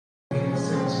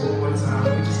more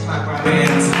time. We just clap our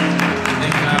hands.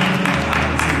 Thank God for the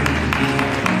opportunity to be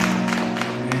here.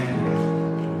 Amen.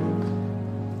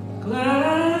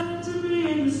 Glad to be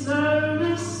in the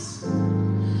service.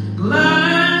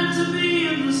 Glad to be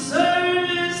in the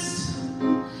service.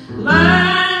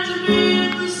 Glad to be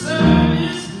in the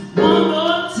service one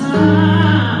more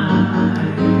time.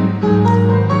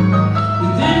 We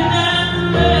didn't have to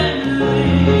let you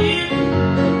leave.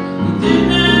 We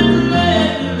didn't have to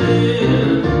let you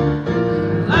live.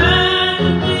 Glad to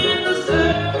be in the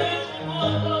service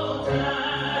one more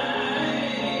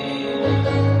time.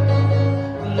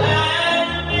 Glad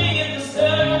to be in the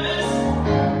service.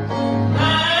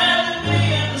 Glad to be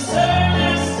in the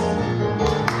service.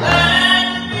 Glad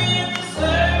to be in the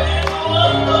service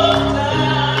one more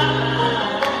time.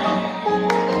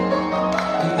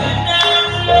 We didn't have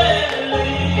to let you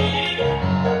leave.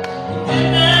 We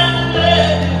didn't have to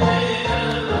let you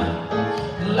live.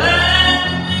 Glad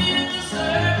to be in the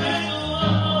service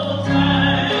one more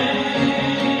time.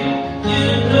 You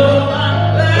know I'm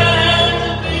glad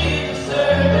to be in the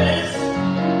service.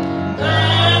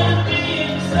 Glad to be in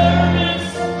the service.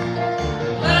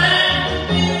 Glad to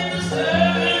be in the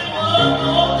service one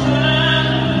more time.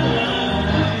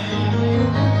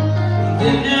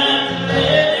 Didn't have to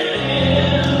let you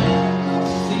live.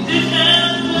 We didn't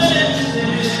have to let you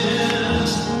live.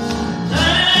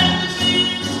 Glad to be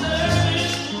in the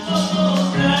service one more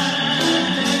time.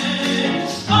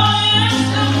 Oh yes,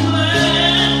 I'm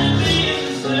glad to be in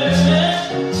the service.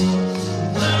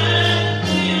 Glad to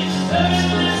be in the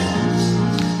service.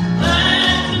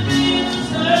 Glad to be in the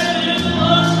service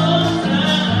one more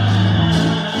time.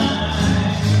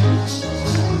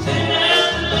 Didn't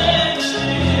have to let you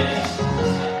live.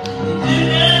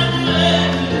 Didn't have to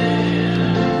let you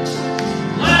live.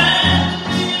 Glad to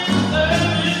be in the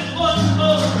service one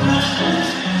more time.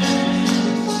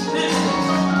 This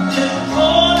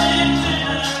morning when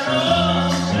I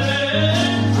rose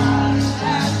early.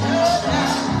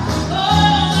 Oh,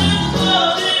 this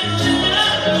morning when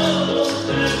I rose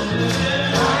early.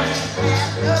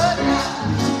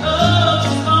 Oh,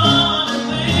 this morning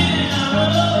when I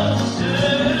rose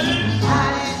early.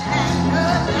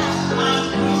 I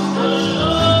knew the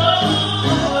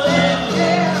Lord.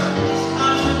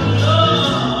 I knew the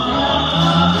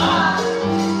Lord.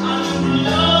 I knew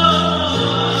the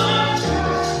Lord.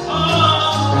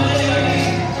 All day,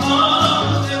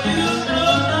 you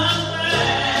know I'm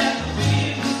glad to be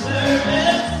in the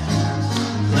service.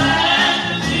 Glad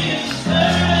to be in the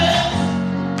service.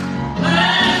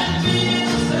 Glad to be in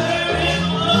the service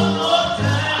one more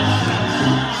time.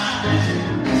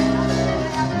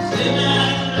 Didn't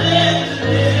have to let you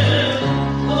live.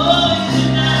 Oh, you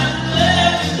didn't have to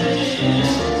let you live.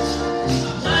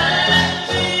 Glad to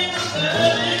be in the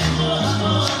service one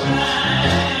more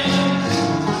time.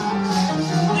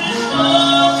 This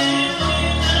morning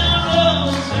when I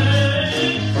rose early.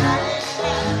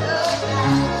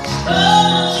 Oh,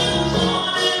 this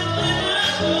morning when I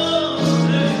rose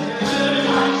early.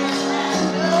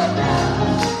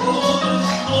 Oh, this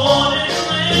morning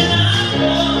when I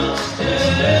rose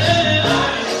early.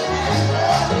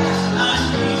 I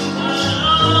knew the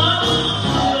Lord.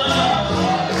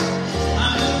 I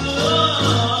knew the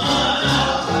Lord.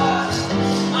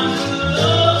 I knew the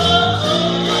Lord.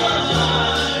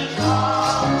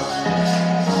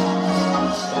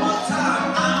 One more time.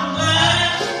 I'm glad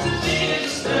to be in the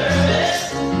service.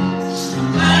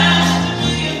 Glad to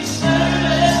be in the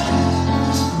service.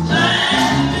 Glad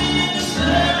to be in the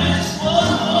service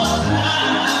one more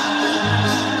time.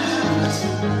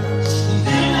 You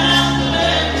didn't have to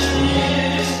let me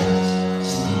live.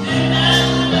 You didn't have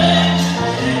to let me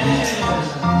live.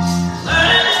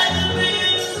 Glad to be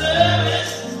in the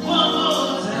service one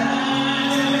more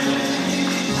time.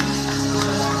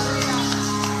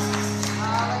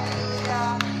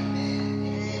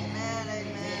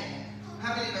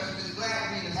 How many of us are just glad to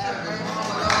be in the service?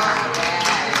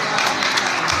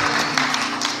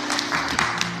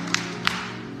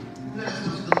 Let us go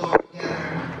to the Lord together.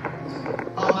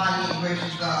 Almighty and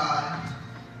gracious God,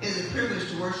 it is a privilege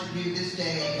to worship you this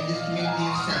day in this community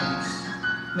of saints.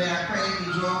 May our praise be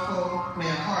joyful, may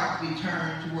our hearts be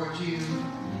turned towards you,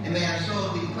 and may our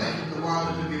souls be quenched with the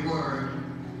waters of your word.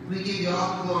 We give you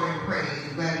all the glory and praise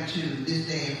and gratitude this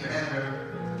day and forever.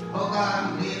 Oh God,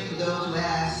 who gives to those who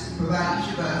ask, provide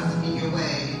each of us in your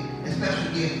way, a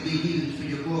special gift be used for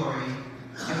your glory.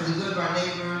 And for the good of our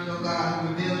neighbors, oh God,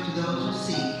 who reveal to those who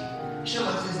seek, show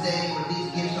us this day what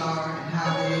these gifts are and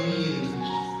how they may be used.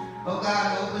 Oh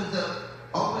God, who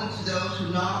opens to those who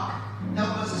knock,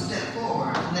 help us to step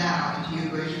forward now into your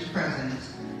gracious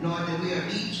presence, knowing that we are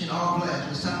each and all blessed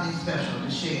with something special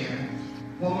to share.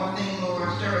 One more thing, Lord,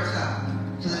 stir us up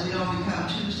so that we don't become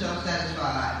too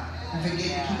self-satisfied and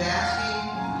forget to keep asking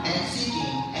and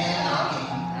seeking and knocking.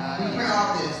 We pray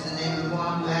all this in the name of the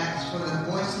one who asks for the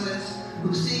voiceless,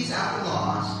 who seeks out the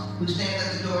lost, who stands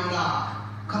at the door and knocks.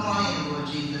 Come on in, Lord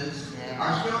Jesus.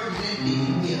 Our storage is empty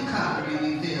and we have come to be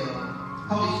refilled.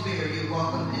 Holy Spirit, you're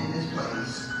welcome in this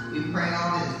place. We pray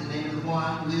all this in the name of the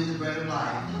one who is the bread of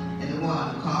life and the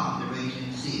one who calms the raging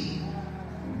sea.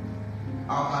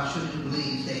 All God's children who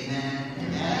believe, say amen.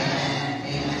 Amen. Amen.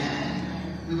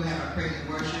 Amen. We will have our praise and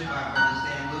worship by Brother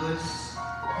Stan Lewis.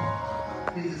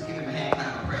 Please just give him a hand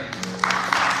clap of praise.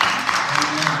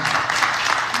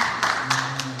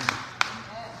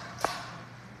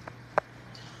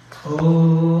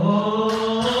 Oh,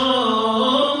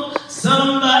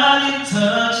 somebody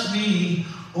touch me.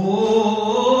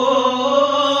 Oh,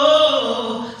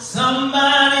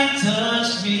 somebody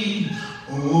touch me.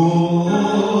 Oh,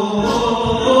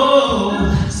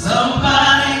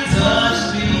 somebody touch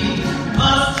me.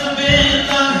 Must have been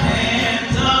the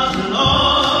hands of the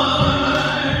Lord.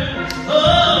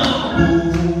 Oh,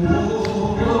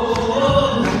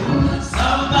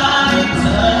 somebody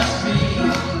touch me.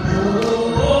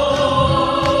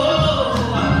 Oh,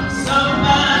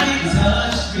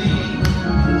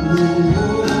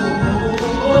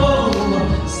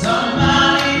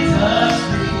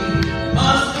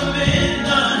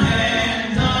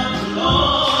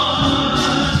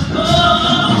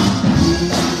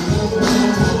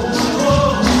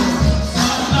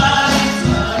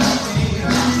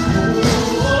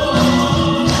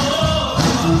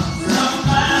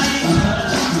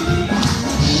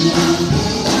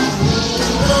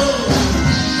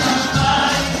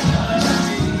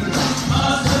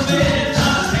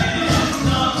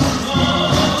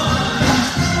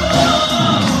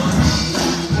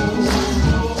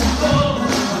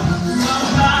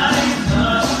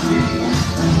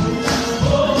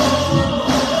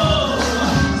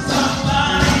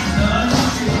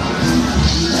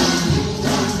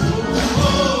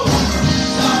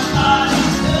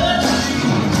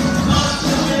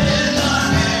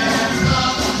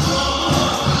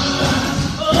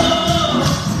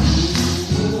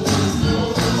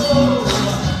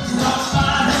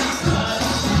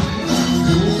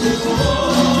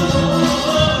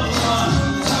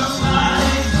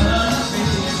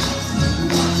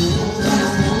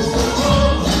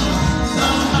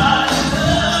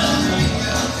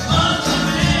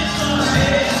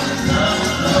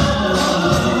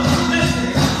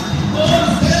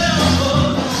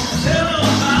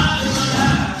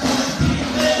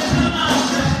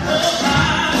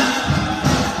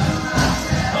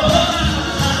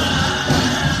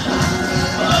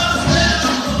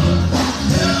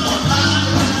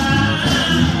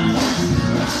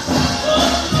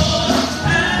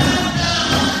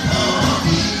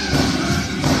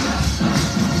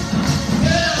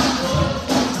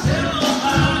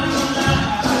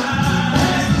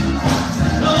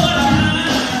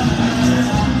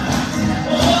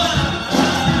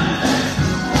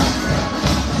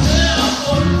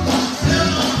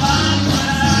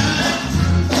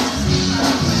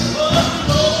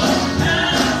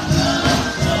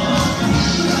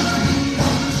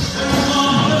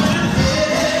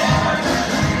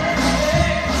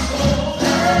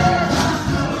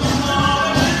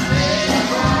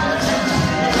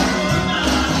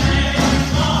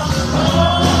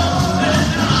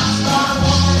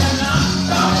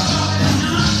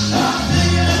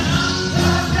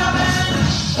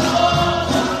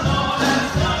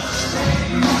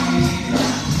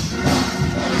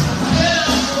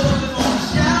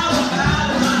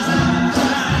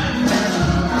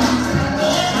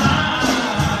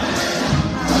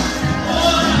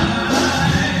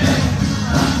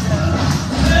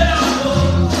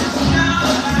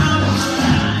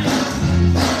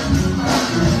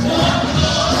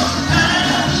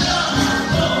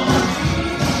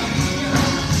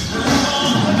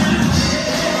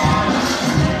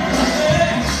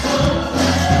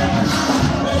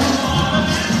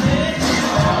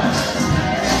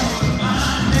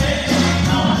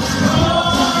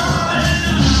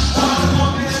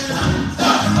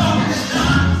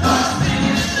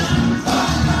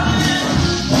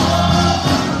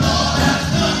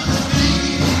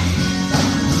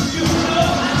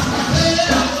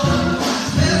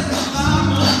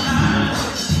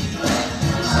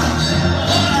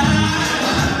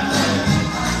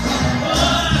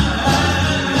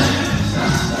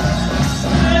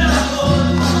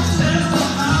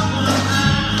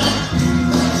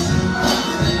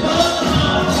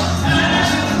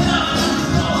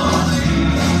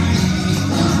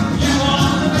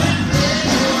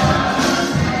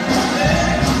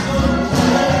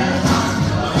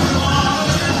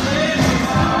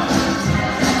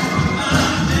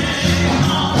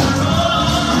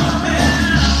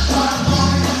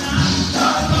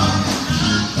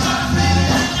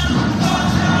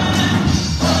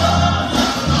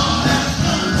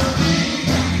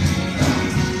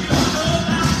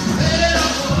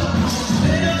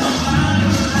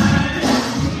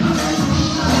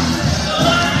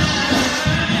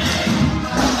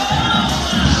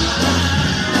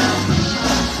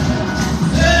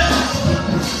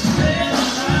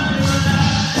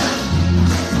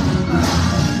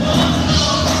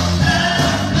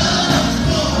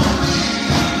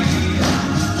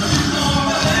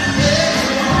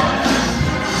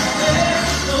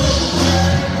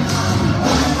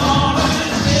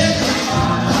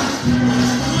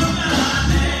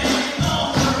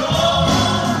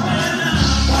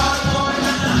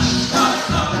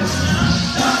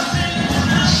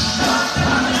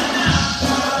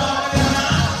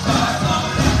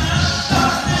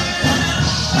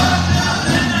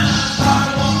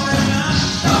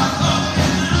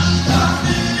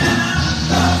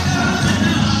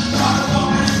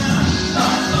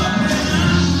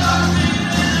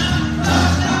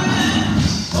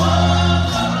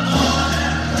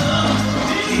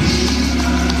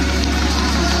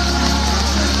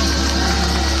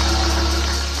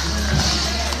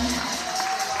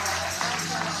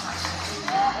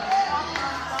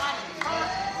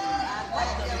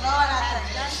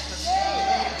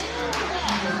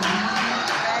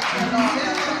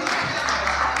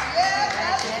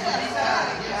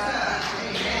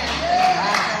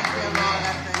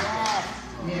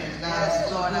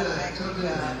 so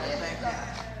good.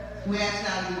 We ask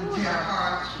now to prepare our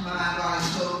hearts, mind, body,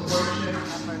 soul for worship.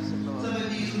 Some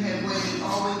of you who have waited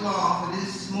all week long for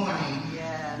this morning,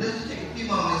 let's take a few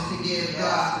moments to give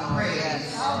God some praise. Let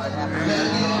us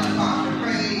give him a posture of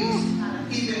praise.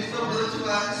 He's been so good to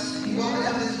us. He woke us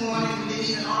up this morning. We didn't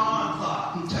even alarm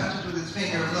clock. He touched us with his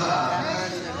finger of love.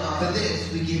 For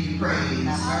this, we give you praise.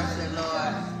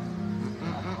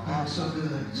 Oh, so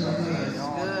good, so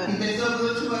good. He's been so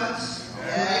good to us. We're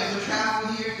able to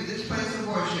travel here to this place of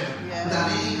worship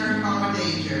without any hurt, harm, or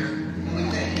danger. And we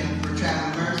thank him for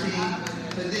traveling mercy.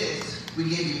 For this, we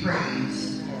give you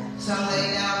praise. Some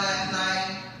laid down last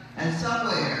night, and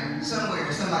somewhere,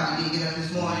 somebody did get up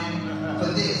this morning.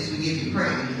 For this, we give you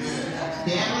praise.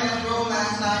 The ambulance rolled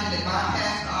last night and it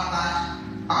bypassed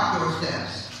our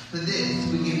doorsteps. For this,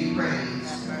 we give you praise.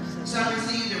 Some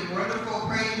received a wonderful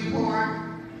praise report.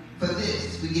 For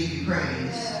this, we give you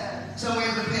praise. Some were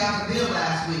able to pay off a bill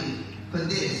last week. For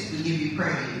this, we give you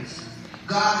praise.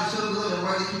 God is so good and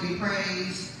worthy to be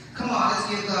praised. Come on, let's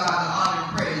give God the honor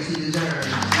and praise he deserves.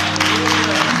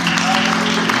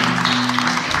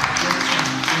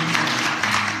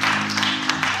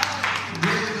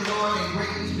 Great is the Lord and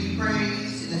greatly to be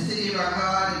praised in the city of our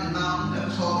God and the mountain of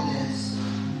his holiness.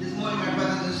 This morning, my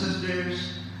brothers and sisters,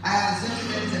 I have the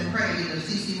sentiments and praise of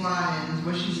C.C. Winans,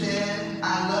 where she said,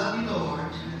 I love you,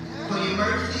 Lord, for your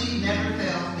mercy never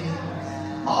fails me.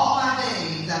 All my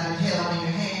days I've been held in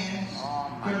your hands.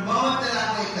 From the moment that I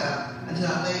wake up until I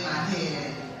lay my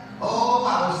head, oh, I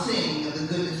will sing of the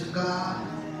goodness of God.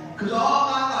 Because all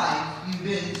my life you've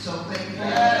been so faithful.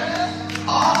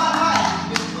 All my life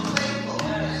you've been so faithful.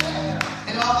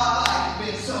 And all my life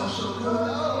you've been so good.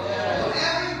 For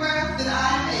every breath that I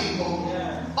am able,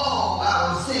 oh, I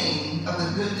will sing of the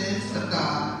goodness of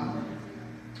God.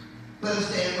 Let us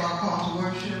stand for our call to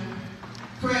worship.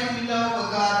 Friends, we know what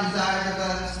God desires of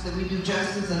us, that we do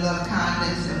justice and love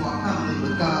kindness and walk humbly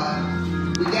with God.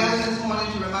 We gather this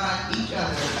morning to remind each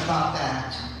other about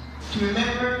that. To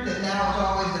remember that now is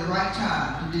always the right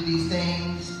time to do these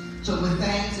things. So with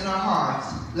thanks in our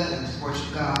hearts, let us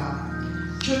worship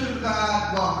God. Children of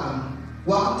God, welcome.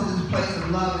 Welcome to this place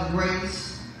of love and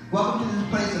grace. Welcome to this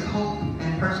place of hope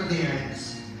and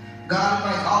perseverance. God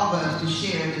invites all of us to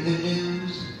share the good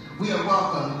news. We are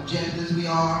welcome just as we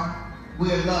are. We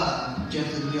are loved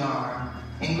just as we are.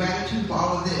 In gratitude for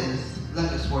all of this,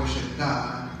 let us worship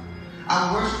God.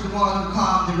 I will worship the one who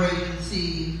calmed the raging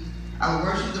sea. I will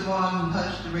worship the one who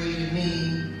hushed the raging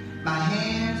me. My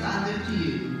hands I lift to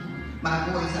you. My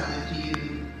voice I lift to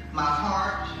you. My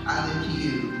heart I lift to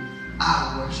you.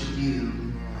 I will worship you.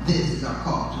 This is our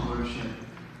call to worship.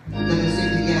 Let us sing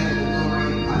together the glory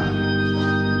of glory.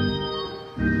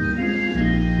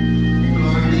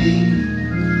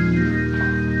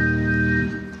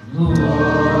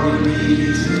 Glory be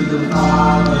to the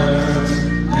Father,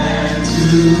 and to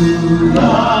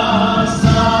the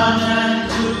Son, and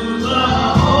to the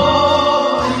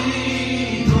Holy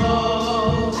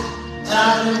Ghost,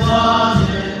 as it was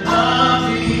in the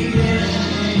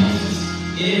beginning,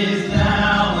 is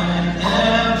now, and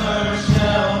ever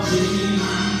shall be,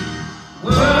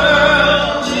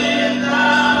 world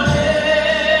without end.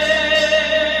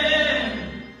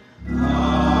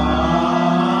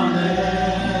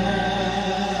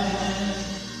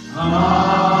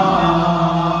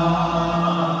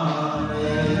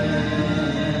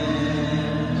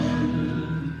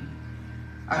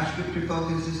 Our scripture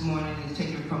focus this morning is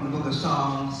taken from the book of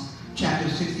Psalms, chapter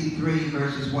 63,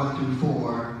 verses 1 through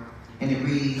 4, and it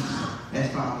reads as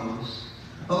follows.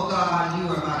 O God, you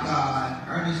are my God.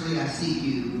 Earnestly I seek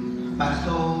you. My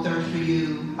soul thirsts for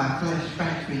you. My flesh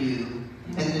faints for you.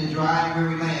 As in a dry and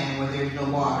weary land where there is no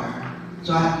water.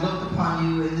 So I have looked upon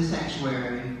you in the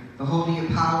sanctuary, beholding your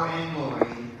power and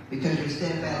glory, because your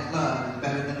steadfast love is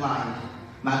better than life.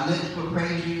 My lips will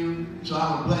praise you, so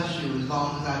I will bless you as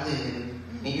long as I live.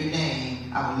 In your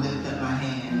name, I will lift up my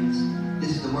hands. This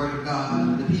is the word of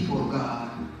God, the people of God.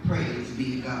 Praise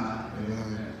be to God.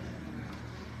 Amen.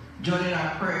 Joining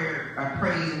our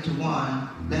praise into one,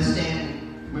 let's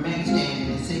remain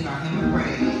standing and sing our hymn of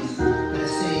praise.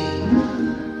 Let's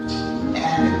sing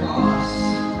At the Cross.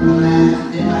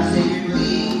 Alas, did my Savior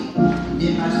bleed?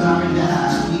 Did my sovereign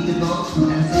die? He devotes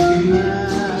that Savior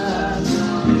did.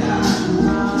 To die.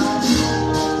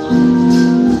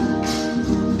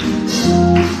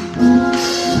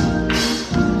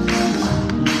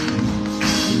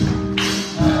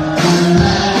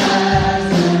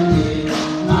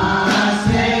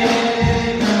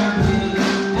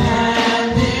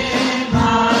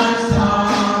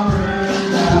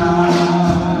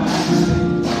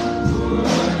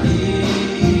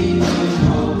 He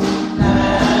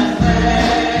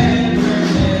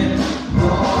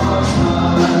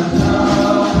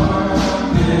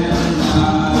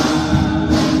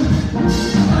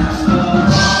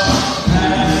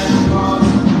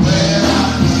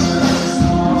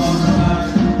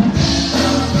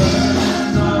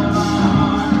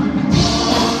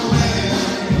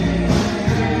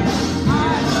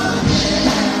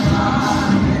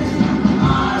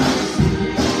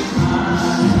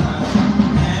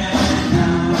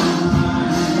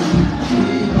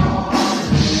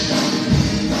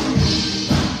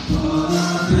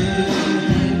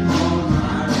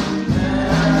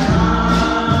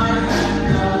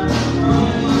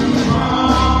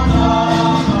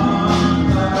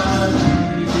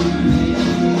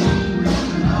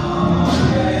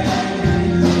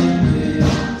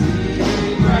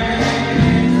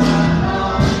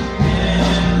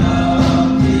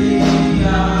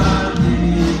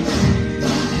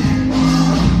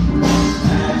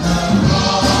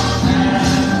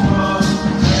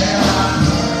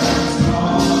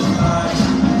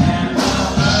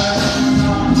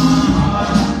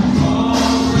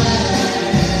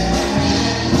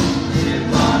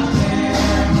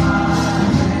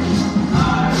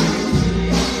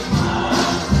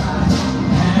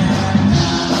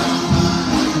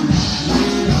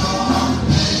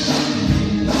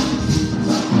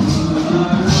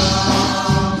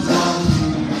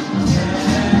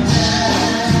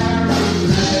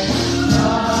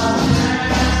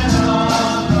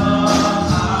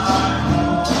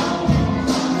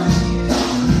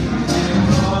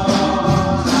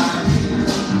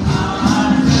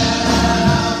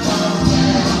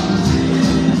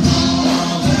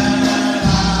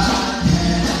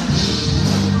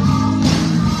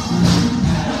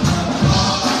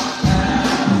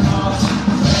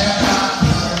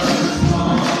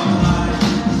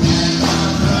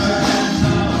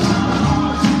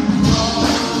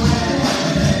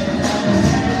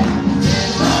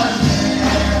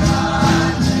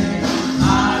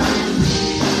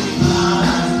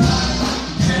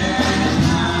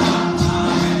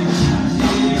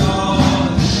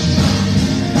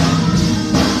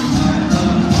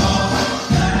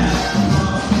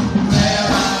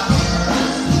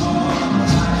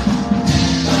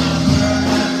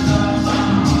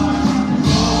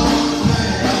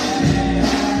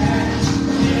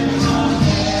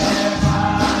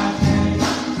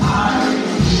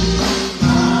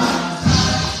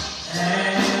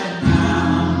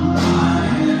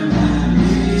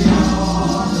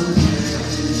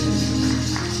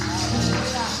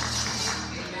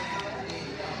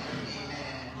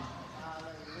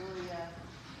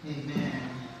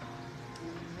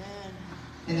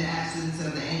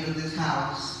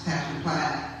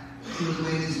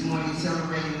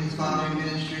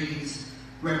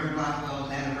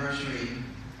anniversary.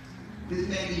 This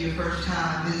may be your first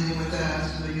time visiting with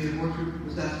us, or you have worked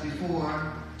with us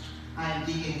before. I am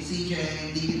Deacon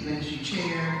CJ, Deacon Ministry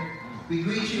Chair. We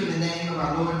greet you in the name of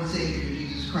our Lord and Savior,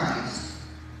 Jesus Christ.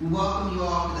 We welcome you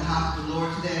all to the house of the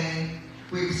Lord today.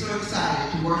 We're so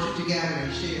excited to worship together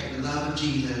and share the love of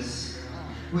Jesus.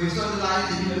 We're so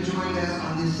delighted that you have joined us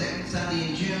on this second Sunday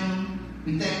in June.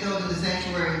 We thank those in the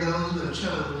sanctuary, those who have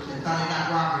chosen and thought it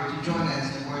not robbery to join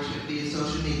us in worship via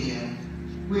social media.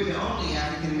 We're the only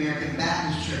African American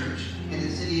Baptist church in the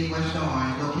city of West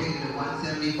Orange, located at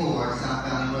 174 South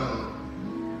Valley Road.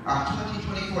 Our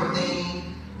 2024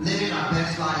 theme, Living Our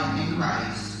Best Life in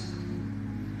Christ.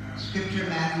 Scripture,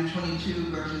 Matthew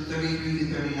 22, verses 33 to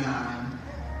 39.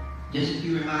 Just a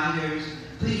few reminders.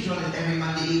 Please join us every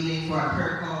Monday evening for our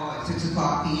prayer call at 6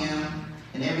 o'clock p.m.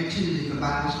 and every Tuesday for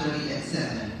Bible study at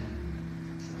 7.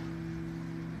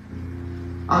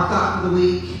 Our thought for the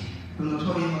week from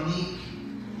Latoya Monique.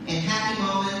 In happy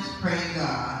moments, praise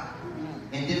God.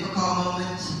 In difficult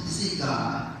moments, seek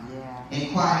God.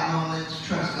 In quiet moments,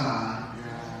 trust God.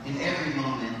 In every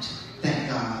moment, thank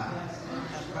God.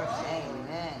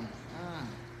 Amen.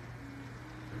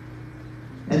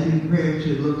 As we prepare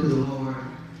to look to the Lord,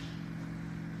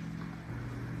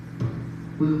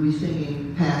 we will be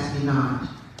singing Pass Me Not,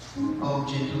 O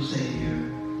Gentle Savior.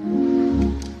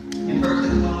 In 1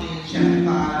 Thessalonians chapter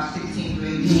 5, 16 to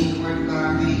 18, the word of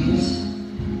God reads,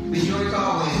 Rejoice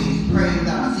always, pray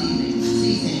without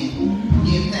ceasing,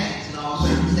 give thanks in all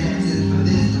circumstances, for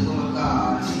this is the will of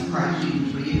God in Christ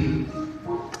Jesus for you.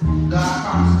 God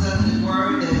promises us in His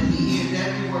word that He hears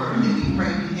every word that we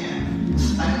pray to Him.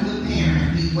 Like a good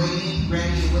parent, He's waiting,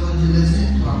 ready, and willing to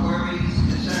listen to our worries,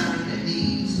 concerns, and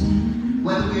needs.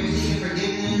 Whether we are seeking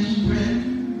forgiveness,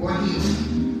 strength, or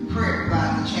healing, prayer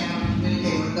provides the channel to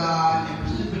communicate with God and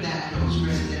for supernatural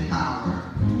strength and power.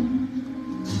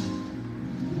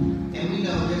 And we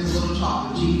know just a little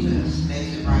talk with Jesus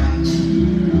makes it right.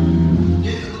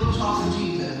 Just a little talk with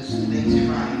Jesus makes it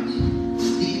right.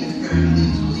 Deacon Curtin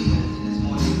leads will lead us in this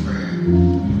morning's prayer.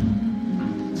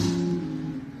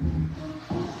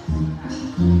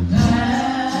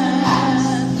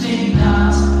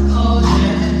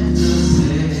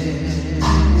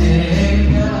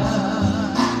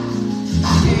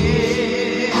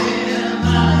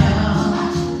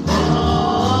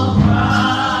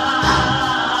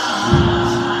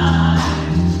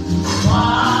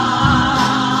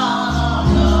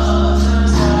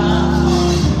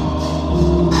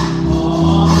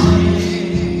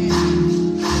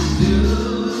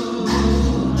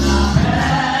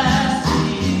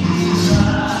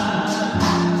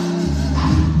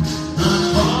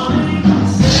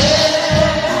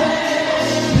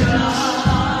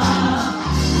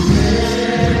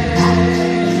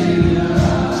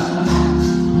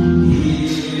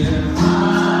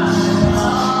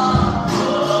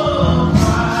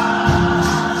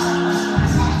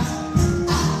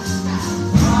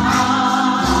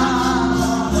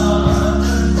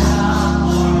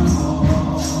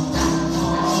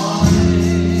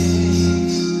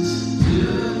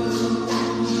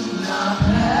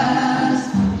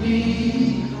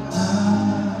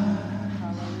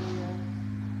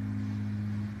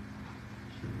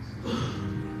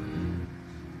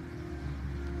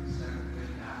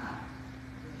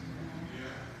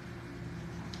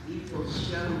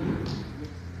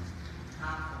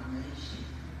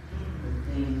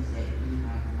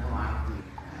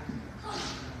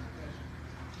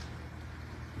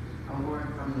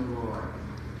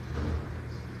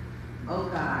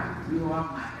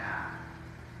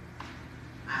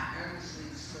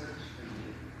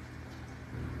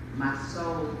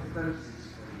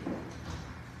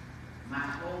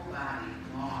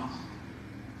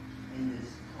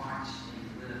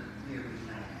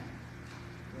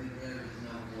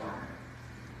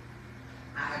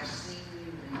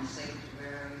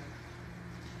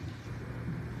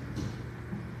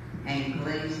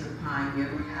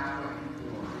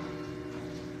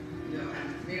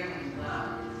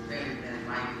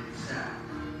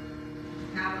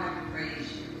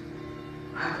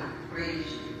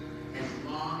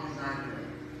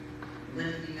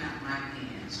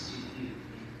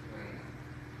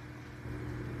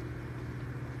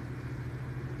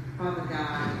 Father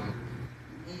God,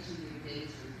 into your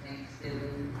gates with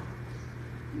thanksgiving,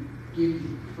 give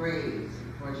you praise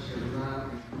because your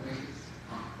love and grace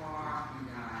are far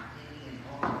beyond any and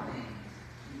all things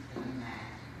we can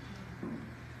imagine.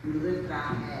 We lift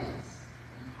our heads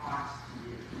and hearts to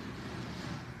you,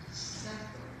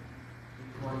 simple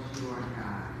because you are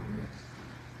God.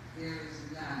 There is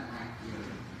none like you,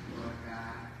 Lord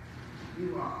God.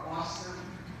 You are awesome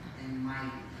and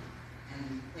mighty, and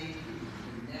we thank you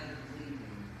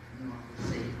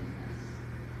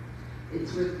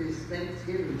It's with this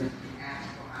thanksgiving that we ask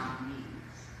for our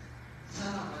needs. Some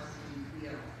of us need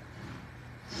healing.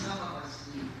 Some of us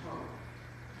need hope.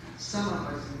 Some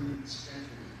of us need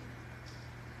strengthening.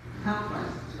 Help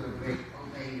us to obey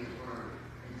your word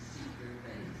and seek your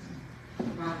face.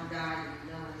 Father God,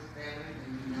 you know us better than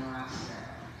we know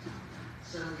ourselves.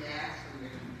 So we ask for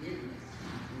your forgiveness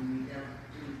when we don't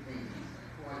do things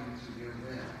according to your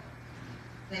will.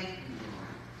 Thank you,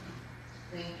 Lord.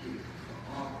 Thank you for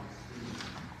always being.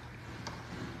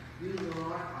 You,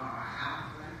 Lord, are our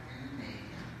Alpha and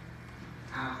Omega,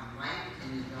 our light in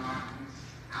the darkness,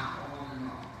 our all in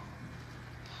all.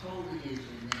 Holy is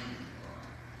your name, Lord.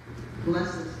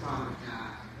 Bless us, Father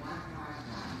God, one by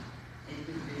one,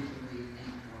 individually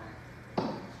and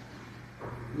collectively.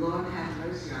 Lord, have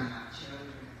mercy on our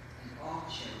children and all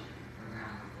children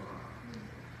around the world.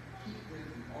 Keep them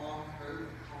from all hurt,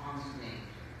 harm, and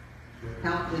danger.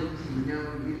 Help them to know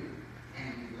you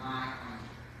and rely on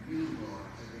you, Lord,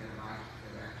 for their life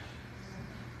directions.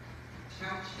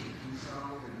 Touch and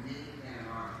console the many that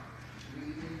are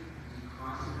grieving,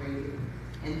 incarcerated,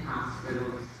 in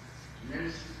hospitals,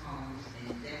 nursing homes, and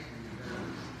definitely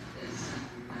those that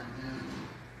simply don't know you.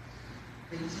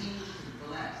 Continue to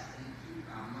bless and keep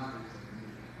our mothers of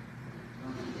need,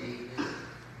 Mother Davis,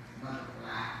 Mother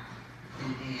Black,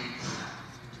 and Aunt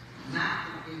South, not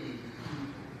forgetting the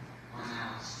people on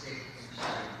our sick and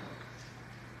shelter list.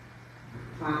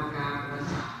 Father God, bless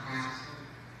our pastor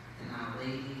and our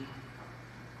lady,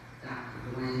 Dr.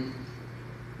 Gwen.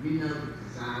 You know the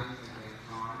desires of their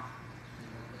heart and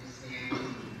what they stand to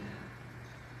need now.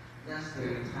 Bless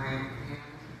their entire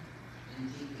family and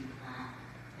Deacon Platt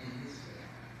and his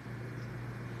family.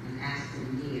 And as to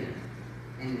Nia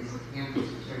and this campus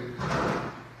church,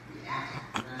 we ask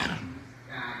for blessings,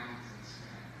 guidance, and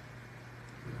strength.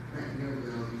 Let your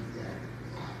will be done.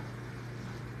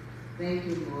 Thank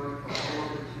you, Lord, for all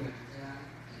that you have done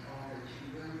and all that you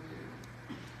will do.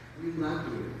 We love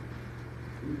you.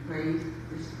 We praise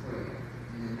this prayer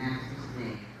in the matchless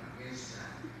name of your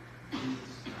Son,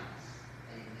 Jesus Christ.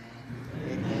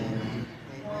 Amen. Amen.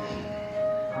 Amen.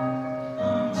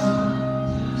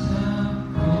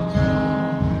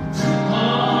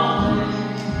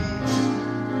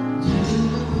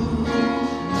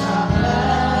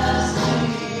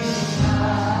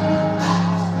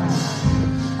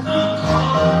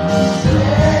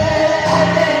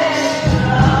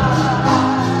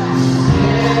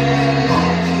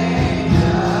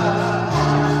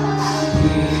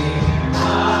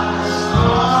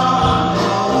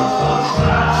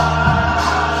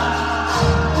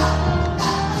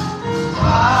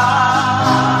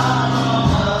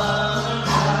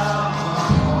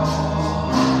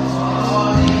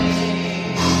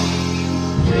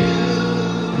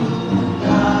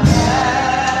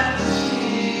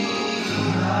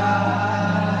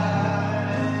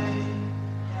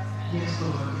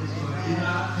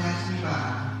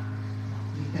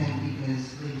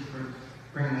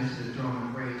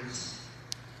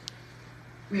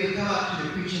 We have come up to the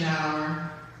preaching hour.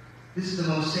 This is the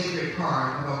most sacred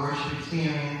part of our worship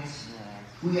experience.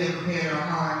 We have prepared our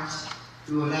hearts.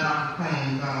 We will now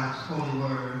proclaim God's holy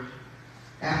word.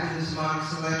 After this modern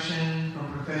selection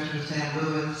from Professor St.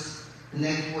 Louis, the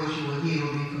next voice you will hear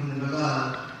will be from the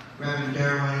beloved Reverend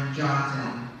Durwin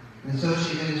Johnson, an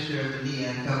associate minister of the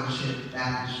Nia Fellowship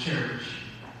Baptist Church.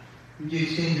 Would you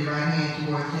extend your right hand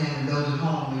towards him, and those at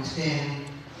home extend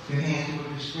your hand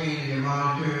toward the screen of your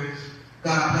monitors.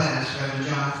 God bless Reverend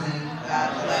Johnson.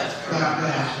 God bless. God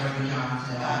bless Reverend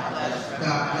Johnson. God bless.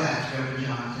 God bless Reverend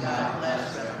Johnson. God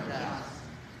bless Reverend Johnson.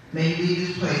 May you leave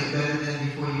this place better than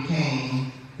before you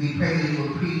came. We pray that you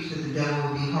will preach that the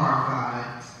devil will be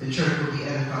horrified, the church will be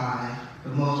edified,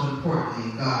 but most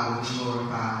importantly, God will be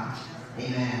glorified.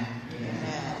 Amen. Amen.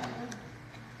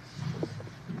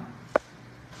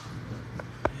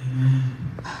 Amen.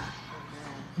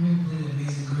 I'm going to play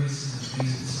Amazing Grace is an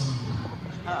amazing song.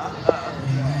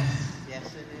 Amen. Yes,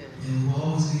 it is. It will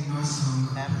always be my song.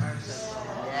 Have mercy.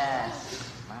 Yes.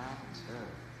 Mine too.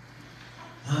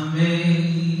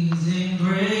 Amazing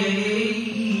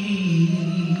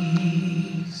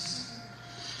grace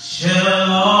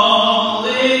shall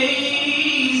always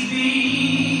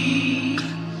be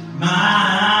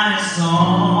my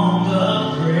song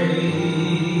of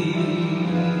praise.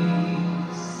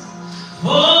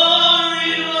 For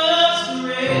it was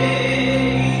grace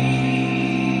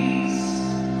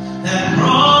that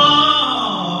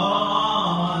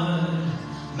brought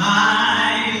my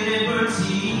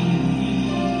liberty.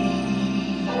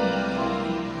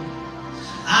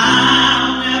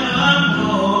 I'll never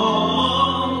know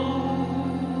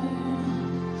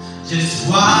just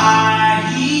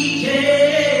why he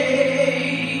came.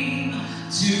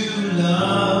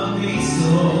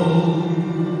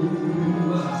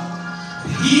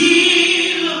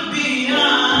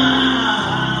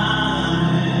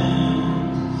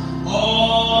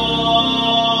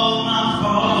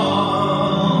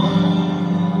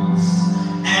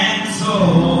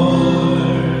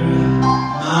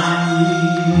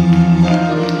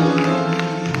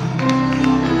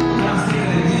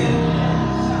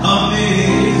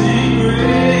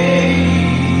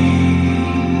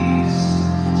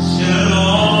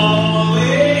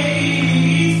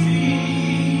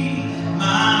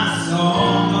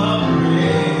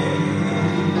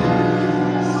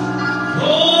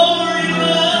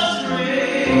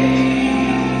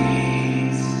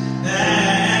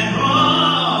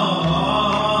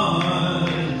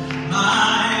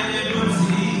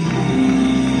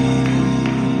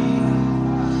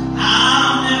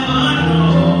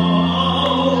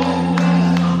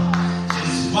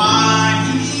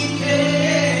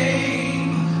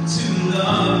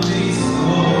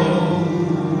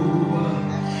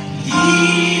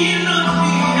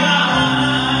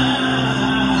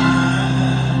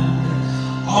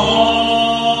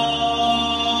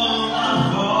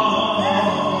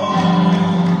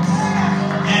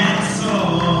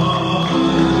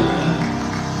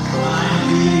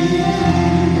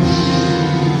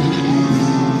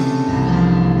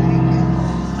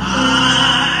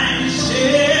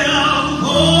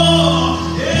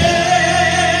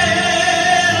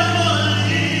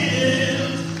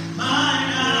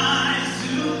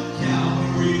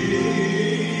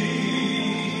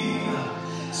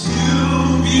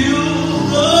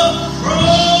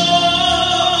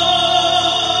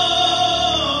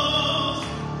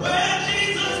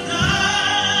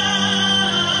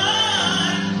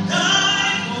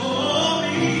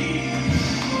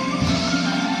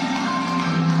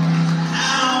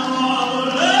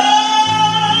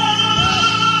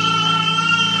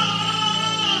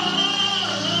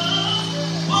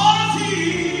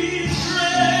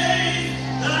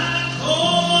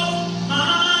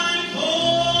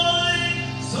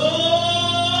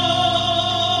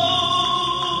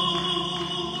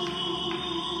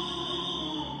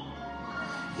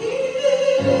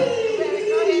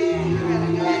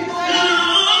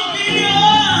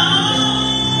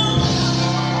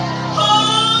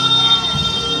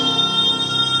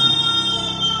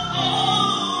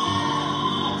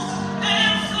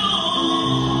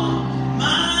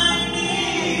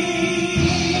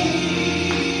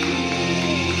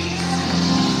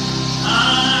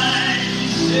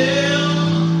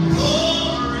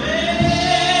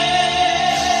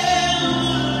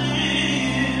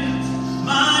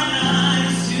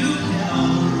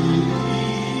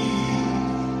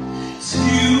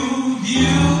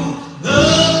 the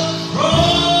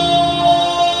cross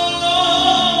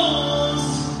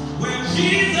where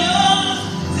Jesus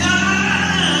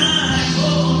died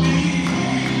for me.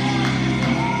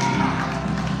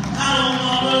 I don't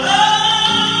want to love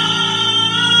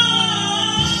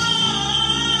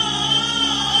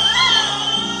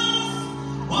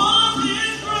was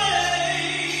His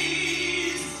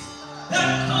grace that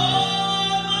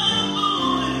calmed my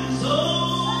morning soul.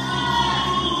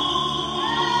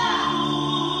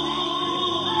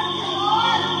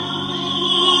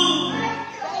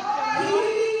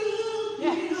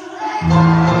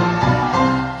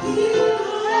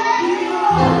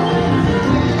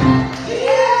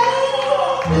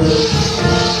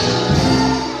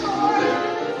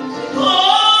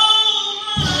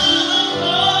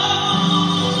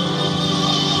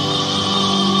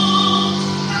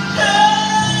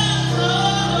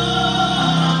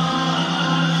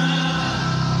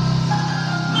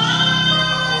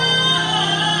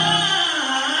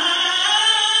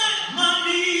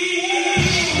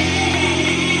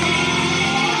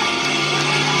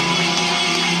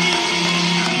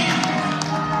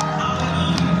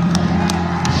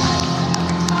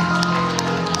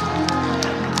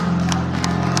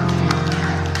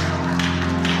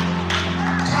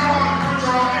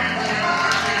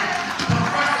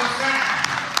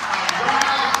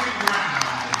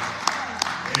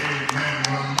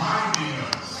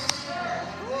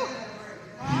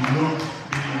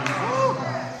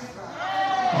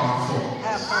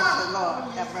 Have mercy, Lord.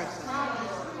 Have mercy.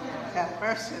 Have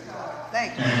mercy, Lord.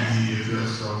 Thank you. And He is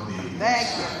just on the Thank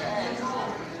you.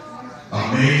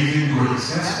 amazing grace.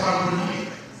 That's why we're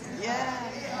here.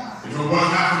 Yeah. If it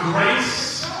was not for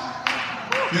grace,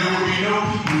 there would be no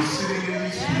people sitting in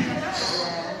these pews.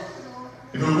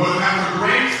 If it was not for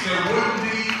grace, there wouldn't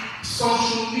be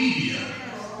social media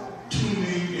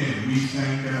tuning in. We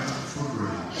thank God for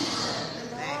grace.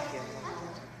 Thank you.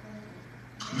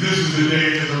 This is the day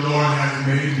that the Lord has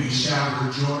made. We shall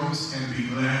rejoice and be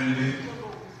glad in it.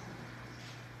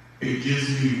 It gives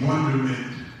me wonderment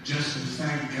just to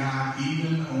thank God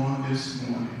even on this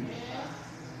morning,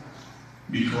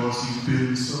 because He's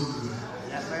been so good.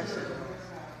 Have mercy.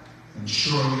 And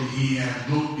surely He has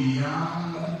looked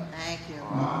beyond Thank you, my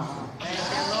Lord. faults Thank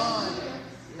you, Lord.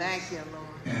 Thank you, Lord.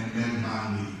 and met my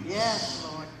needs. Yes,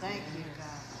 Lord. Thank you,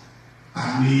 God. I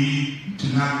need to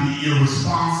not be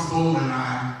irresponsible, and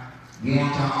I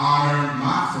want to honor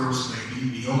my first lady,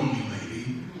 the only lady,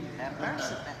 Have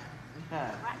mercy, man.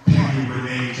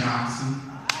 Durwin Johnson.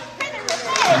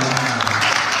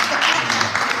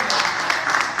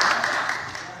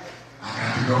 I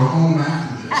got to go home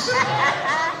after this. I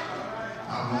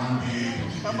want to be able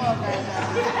to Come get on, home. man.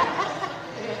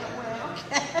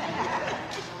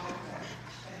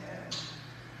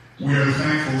 We are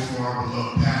thankful for our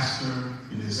beloved pastor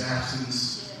in his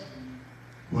absence,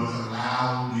 who has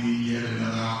allowed me yet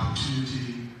another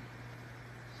opportunity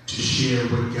to share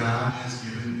what God has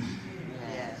given me.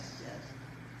 Yes, yes.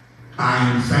 I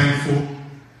am thankful,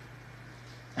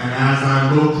 and as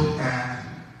I look at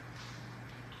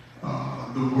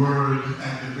the word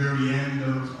at the very end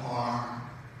of our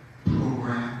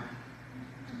program,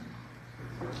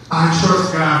 I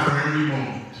trust God for every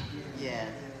moment. Yes.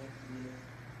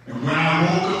 And when I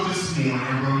woke up this morning, I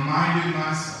reminded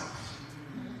myself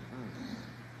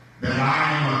that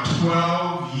I am a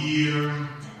 12-year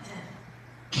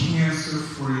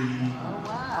cancer-free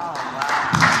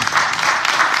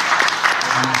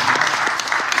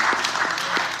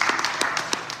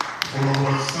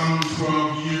for some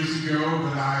 12 years ago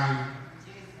that I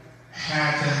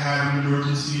had to have an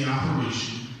emergency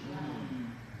operation.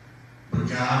 But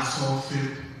God saw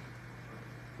fit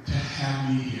to have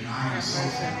me here. I am so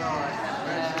thankful.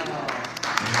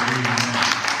 Amen.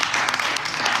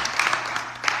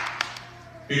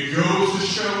 It goes to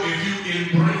show, if you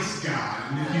embrace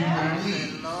God and if you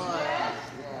believe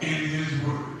in His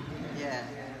word, Yes.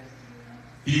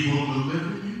 He will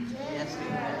deliver you. Yes, He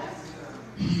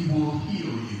will. He will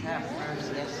heal you. Have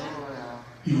mercy. Yes, He will.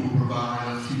 He will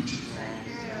provide a future for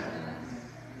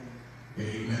you.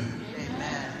 Amen.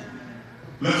 Amen.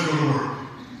 Let's go to work.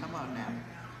 Come on now.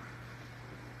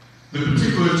 The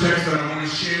particular text that I want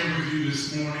to share with you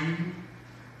this morning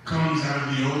comes out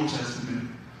of the Old Testament.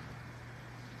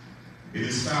 It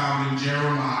is found in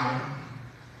Jeremiah,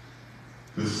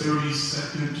 the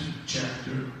 32nd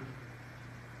chapter,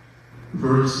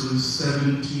 verses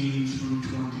 17 through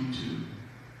 22.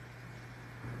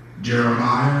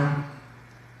 Jeremiah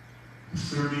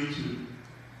 32,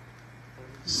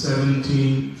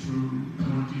 17 through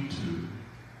 22.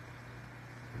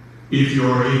 If you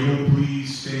are able,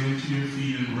 please stand to your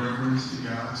feet in reverence to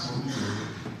God's holy word.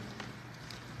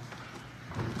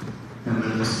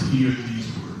 hear these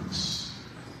words.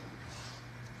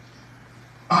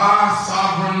 Ah,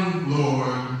 sovereign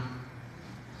Lord,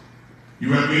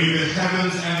 you have made the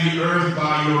heavens and the earth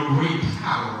by your great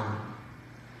power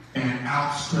and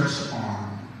outstretched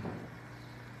arm.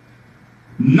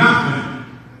 Nothing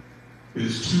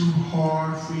is too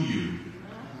hard for you.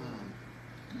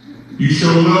 You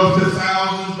show love to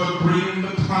thousands, but bring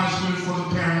the punishment for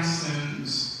the parents'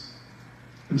 sins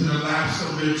into the laps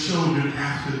of their children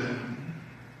after them.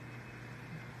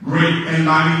 Great and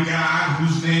mighty God,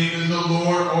 whose name is the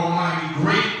Lord Almighty,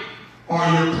 great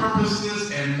are your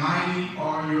purposes and mighty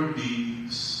are your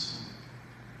deeds.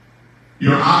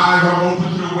 Your eyes are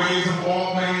open to the ways of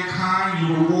all mankind.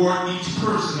 You reward each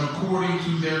person according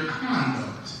to their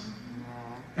conduct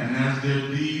and as their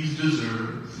deeds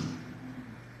deserve.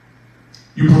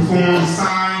 You performed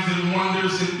signs and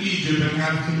wonders in Egypt and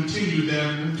have continued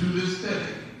them to this day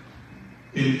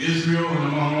in Israel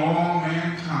and among all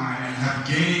mankind, and have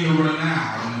gained a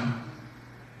renown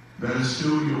that is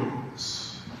still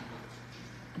yours.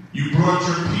 You brought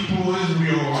your people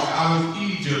Israel out of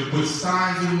Egypt with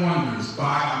signs and wonders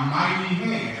by a mighty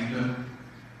hand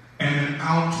and an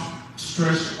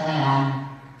outstretched arm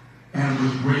and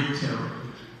with great terror.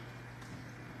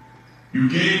 You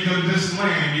gave them this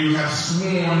land you have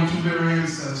sworn to their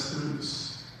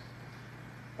ancestors,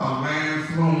 a land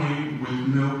flowing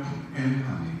with milk and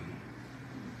honey.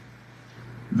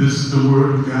 This is the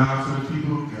word of God for the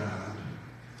people of God.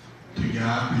 To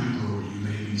God be the glory. You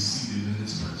may be seated in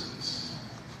his presence.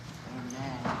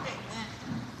 Amen.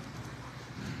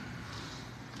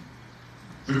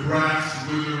 The grass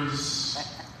withers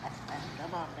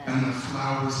and the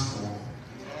flowers fall,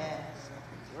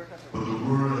 but the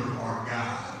word of our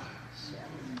God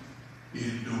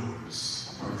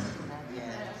endures forever.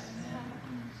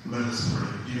 Let us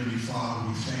pray. Dearly Father,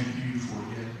 we thank you for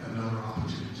yet another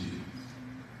opportunity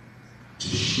to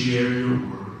share your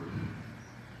word,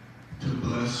 to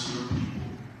bless your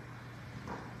people,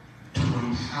 to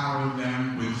empower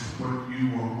them with what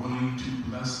you are willing to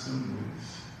bless them with.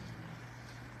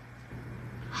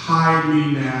 Hide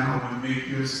me now and make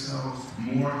yourself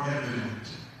more evident.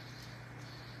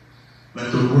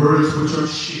 Let the words which are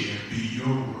shared be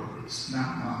your words,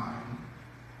 not mine.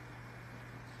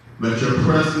 Let your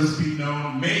presence be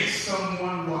known. Make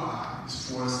someone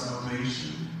wise for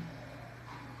salvation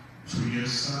through your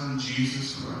Son,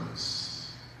 Jesus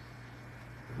Christ.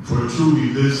 For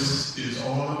truly this is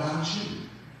all about you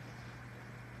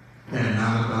and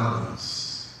not about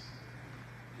us.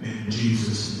 In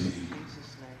Jesus' name,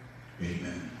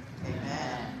 amen.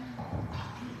 Amen.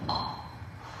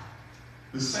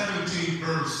 The 17th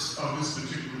verse of this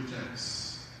particular text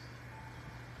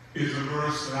is a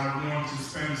verse that I want to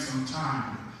spend some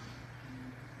time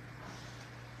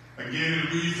with. Again,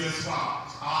 it reads as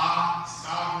follows. Ah,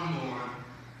 sovereign Lord,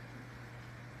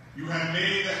 you have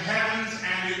made the heavens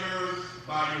and the earth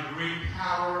by your great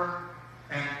power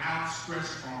and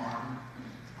outstretched arm.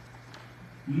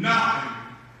 Nothing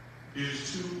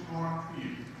is too hard for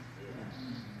you.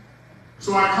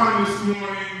 So I come this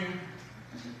morning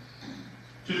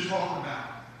to talk about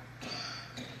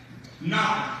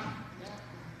nothing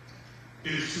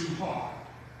is too hard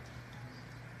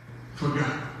for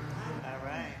God. All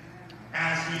right.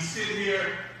 As we sit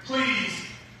here, please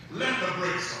let the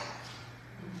brakes off.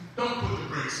 Don't put the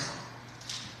brakes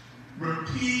on.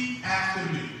 Repeat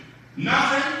after me.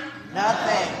 Nothing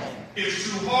is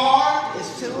too hard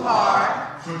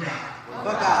for God.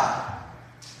 For God.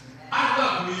 I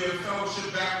love me at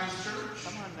Fellowship Baptist Church.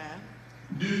 Come on, man.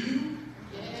 Do you?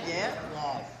 Yeah.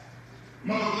 Yes.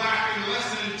 Mother Black, in less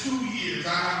than 2 years, I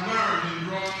have learned and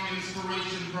drawn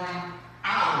inspiration from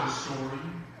our story,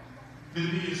 the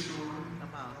Nia story.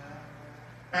 Come on.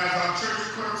 As our church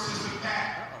clerk, Sister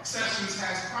Pat Sessions,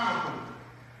 has chronicled.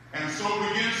 And so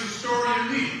begins the story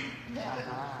of Nia,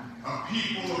 a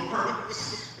people of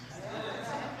purpose,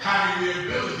 having the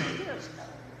ability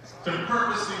to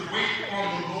purposely wait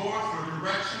on the Lord for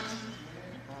direction,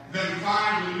 then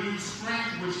find renewed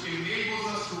strength which enables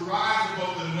us to rise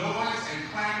above the noise and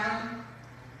clamor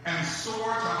and soar to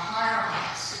higher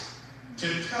heights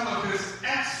to tell of his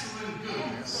excellent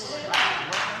goodness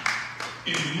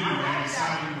in new and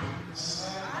exciting ways.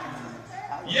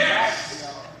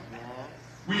 Yes,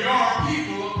 we are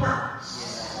people of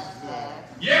purpose.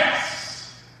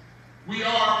 Yes, we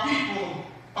are people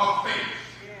of faith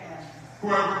who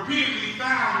have repeatedly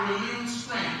found renewed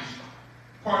strength,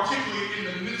 particularly in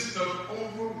the midst of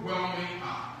overwhelming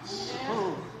odds.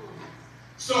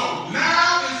 So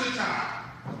now is the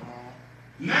time.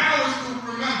 Now is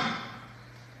to remember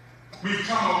we've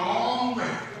come a long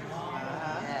way.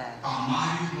 A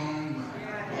mighty long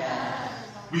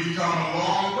way. We've come a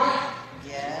long way.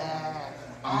 Yes.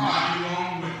 A mighty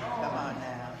long way. Come on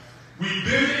now. We've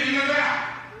been in the valley.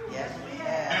 Yes, we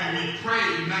have. And we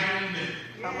prayed night and day.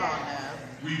 Come on now.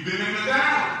 We've been in the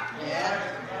valley. Yes.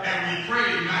 And we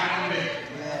prayed night and day.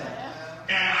 Yes.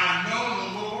 And I know the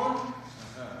Lord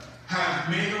has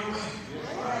made a way.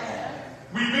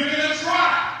 We've been in the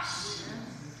trials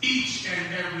each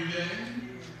and every day.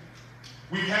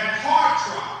 We've had hard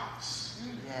trials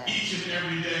each and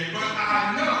every day. But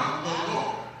I know the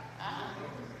Lord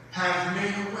has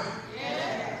made a way.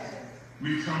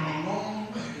 We've come a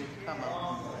long way. Come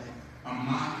on. A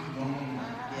mighty long way.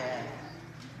 Yes.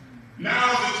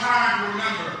 Now is the time to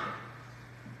remember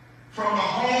from the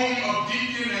home of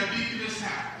Deacon and Deaconess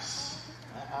Harris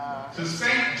to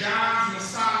St. John's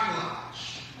Masonic Lodge,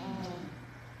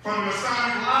 from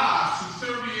Masonic Lodge to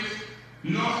 30th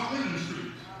North Clinton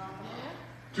Street,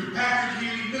 to Patrick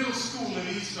Healy Middle School in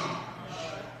East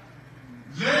Orange,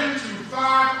 then to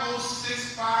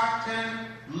 506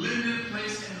 510 Linden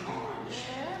Place in Orange.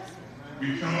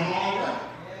 We've come a long way.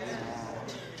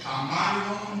 A mighty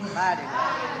long way. Mighty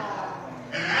long.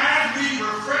 And as we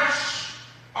refresh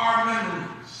our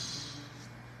memories,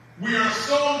 we are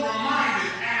so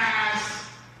reminded, as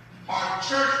our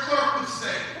church clerk would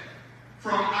say,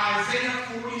 from Isaiah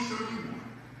 40:31.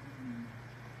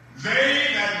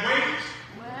 They that wait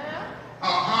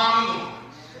upon the Lord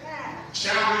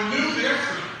shall renew their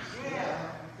strength.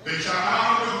 They shall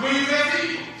mount up with wings as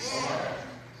eagles.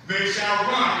 They shall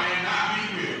run and not be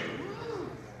weary.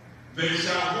 They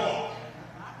shall walk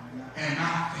and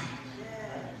not faint.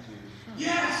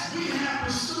 Yes, we have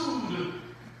pursued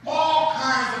all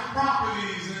kinds of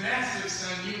properties in Essex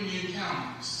and Union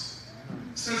counties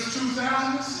since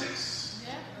 2006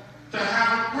 to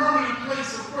have a permanent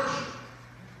place of worship,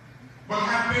 but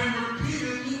have been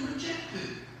repeatedly rejected.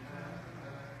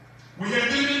 We have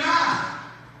been denied.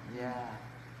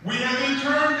 We have been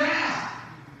turned down.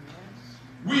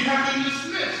 We have been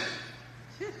dismissed.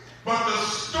 But the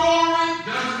story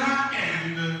does not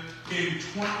end in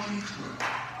 2012.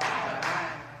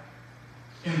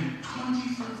 In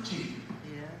 2013,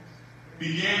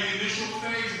 began the initial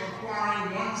phase of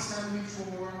acquiring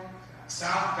 174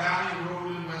 South Valley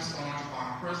Road in West Orange,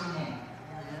 our present home.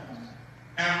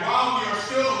 And while we are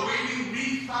still awaiting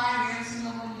refinancing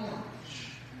of our mortgage,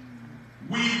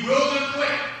 we will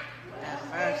declare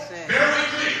very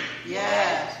clear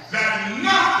that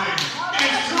nothing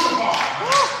is too hard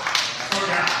for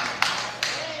God.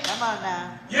 Come on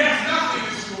now. Yes, nothing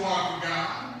is too hard for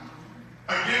God.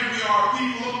 Again, we are a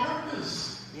people of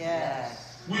purpose.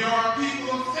 Yes. We are a people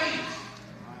of faith.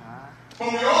 But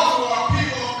we also are a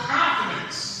people of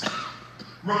confidence,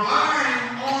 relying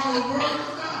on the word of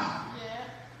God.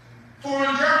 For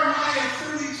in Jeremiah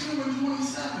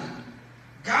 32:27,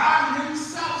 God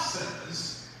himself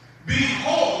says,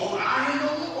 behold, I am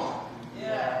the Lord,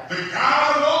 the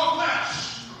God of all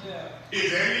flesh.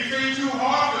 Is anything too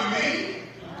hard for me?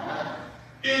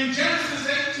 In Genesis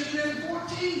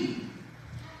 18:14,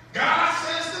 God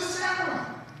says to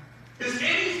Sarah, is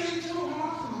anything too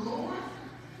hard for the Lord?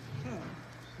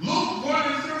 Luke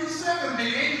 1:37, the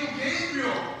angel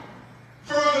Gabriel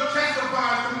further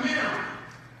testifies to Mary,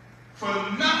 for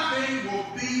nothing will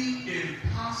be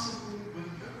impossible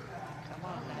with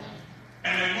God.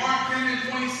 And in Mark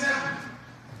 10:27,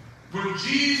 when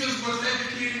Jesus was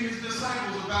educating his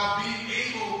disciples about being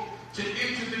able to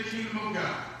enter the kingdom of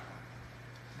God,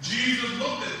 Jesus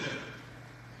looked at them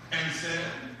and said,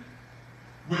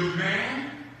 with man,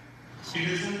 it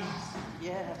is impossible,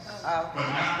 but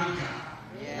not with God.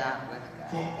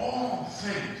 For all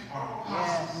things are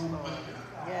possible with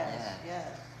God.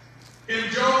 In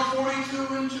Job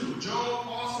 42:2, Job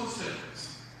also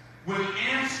says, when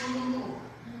answer the Lord,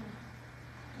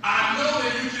 I know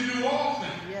that you can do all things.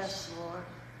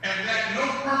 And that no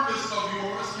purpose of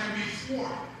yours can be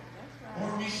thwarted or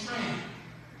restrained.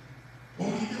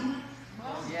 Won't he do it?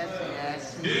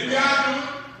 Didn't God do it?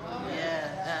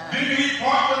 Didn't he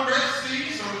part the Red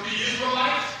Sea so that the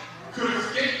Israelites could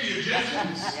escape the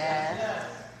Egyptians?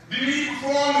 Didn't he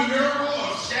perform the miracle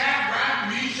of Shadrach,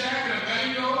 Meshach, and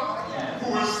Abednego, who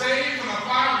were saved from the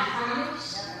fiery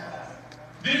furnace?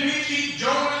 Didn't he keep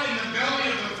Jonah in the belly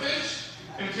of the fish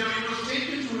until he was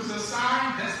taken to his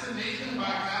assigned destination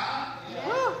by God?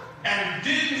 And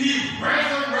didn't he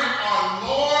resurrect our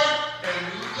Lord and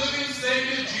living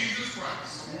Savior Jesus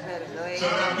Christ so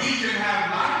that we can have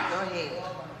life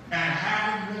and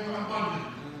have it more abundantly?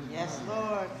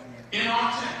 In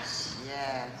our text,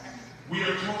 we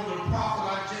are told the prophet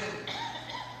Isaiah,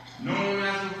 known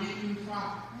as the weeping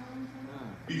prophet,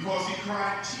 because he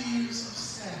cried tears of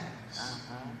sadness.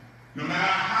 No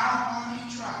matter how hard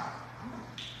he tried,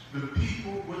 the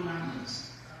people would not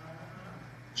listen.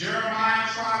 Jeremiah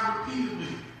tried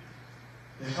repeatedly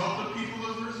to help the people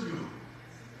of Israel,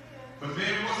 but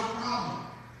there was a problem.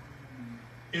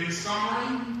 In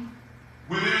summary,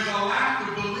 when there's a lack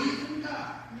of belief in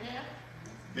God,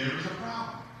 there is a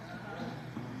problem.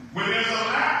 When there's a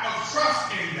lack of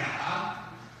trust in God,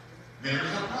 there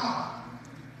is a problem.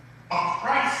 A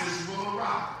crisis will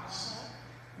arise.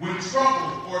 When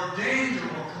trouble or danger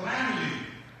or calamity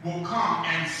will come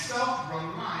and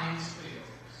self-reliance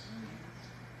fails.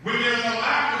 When there's a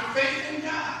lack of faith in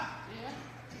God,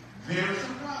 there is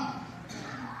a problem.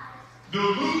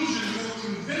 Delusion will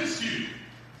convince you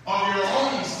of your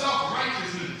own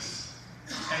self-righteousness.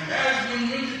 And that is when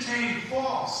you entertain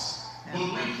false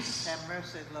beliefs,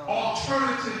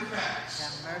 alternative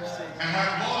facts, and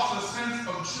have lost a sense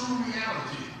of true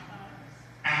reality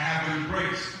and have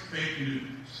embraced fake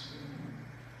news.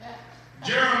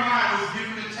 Jeremiah was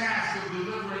given the task of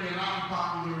delivering an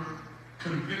unpopular,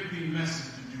 convicting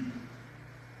message to Judah,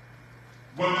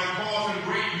 one that caused him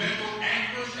great mental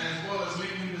anguish as well as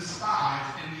making him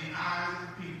despised in the eyes of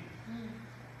the people.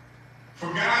 For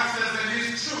God says that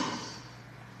his truth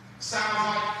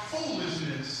sounds like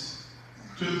foolishness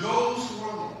to those who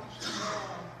are lost,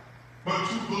 but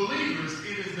to believers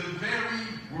it is the very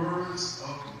words of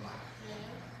life.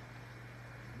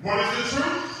 What is the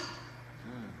truth?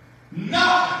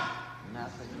 Nothing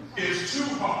is too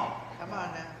hard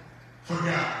for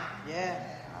God.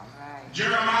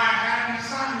 Jeremiah had an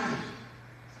assignment.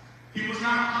 He was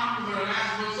not popular, and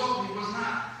as a result, he was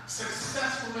not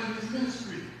successful in his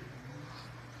ministry.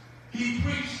 He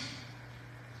preached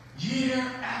year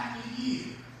after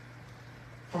year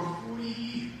for 40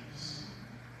 years,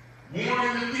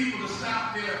 warning the people to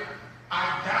stop their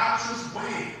idolatrous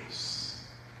ways.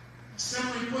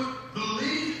 Simply put,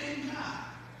 believe in God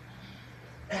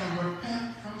and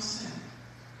repent from sin.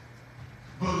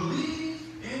 Believe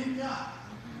in God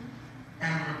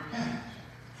and repent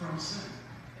from sin.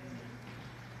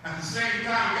 At the same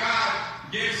time,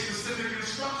 God gave specific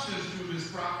instructions to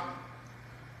this prophet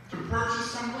to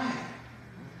purchase some land.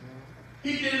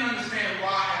 He didn't understand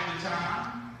why at the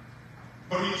time,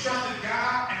 but he trusted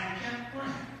God and kept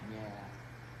praying.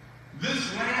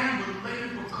 This land would later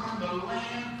become the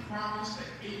land promised to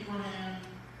Abraham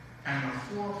and the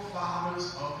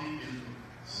forefathers of the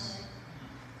Israelites.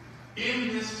 In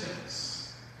this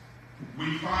text,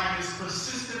 we find this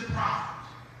persistent prophet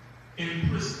in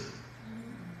prison,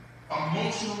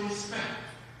 emotionally spent,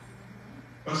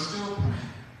 but still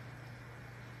praying.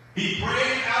 He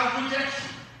prayed out of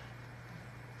rejection.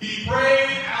 He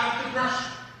prayed out of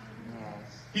depression.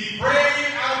 He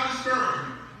prayed out of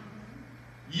discouragement.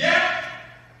 Yet,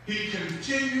 he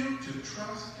continued to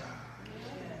trust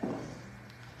God.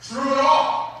 Through it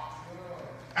all,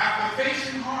 after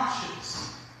facing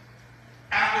hardships,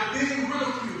 after being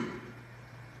ridiculed,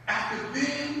 after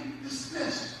being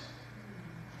dismissed,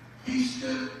 he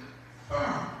stood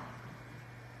firm.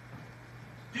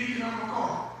 Deacon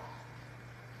McCall,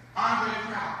 Andre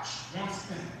Crouch once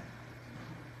said,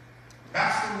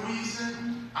 that's the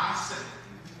reason I say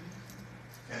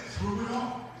that through it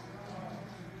all,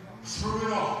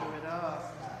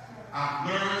 I've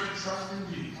learned to trust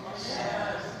in Jesus.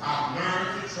 I've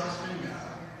learned to trust in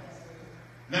God.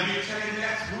 Let me tell you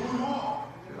that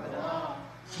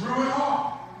through it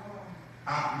all,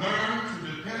 I've learned to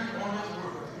depend on his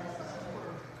word.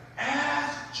 As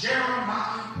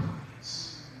Jeremiah prays,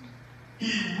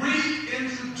 he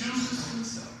reintroduces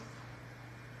himself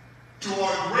to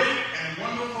a great and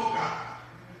wonderful God.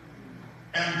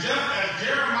 And just as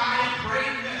Jeremiah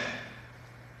prayed then,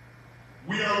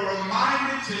 we are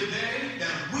reminded today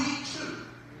that we too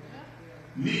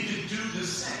need to do the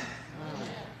same.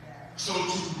 So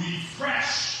to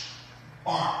refresh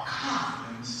our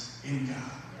confidence in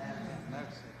God.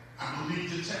 I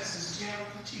believe the text is careful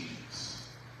to teach us,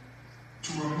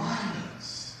 to remind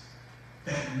us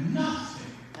that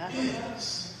nothing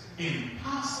is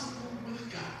impossible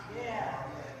with God.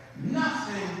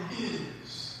 Nothing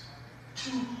is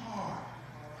too hard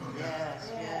for God.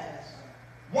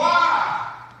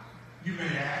 Why? You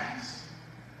may ask.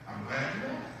 I'm glad you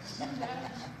asked.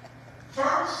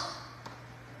 First,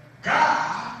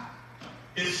 God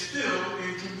is still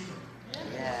in control.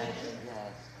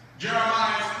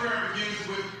 Jeremiah's prayer begins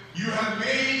with, you have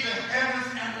made the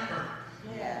heavens and the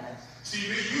earth. See,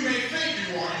 you may think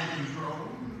you are in control,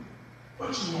 but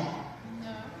you aren't.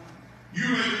 You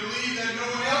may believe that no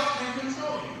one else can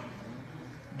control you,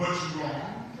 but you're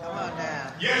wrong.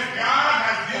 Yes, God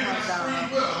has given us free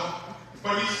will,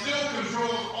 but he still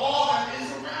controls all that is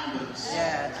around us.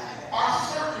 Our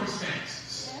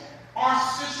circumstances, our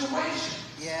situations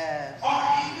Yes. or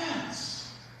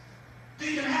events.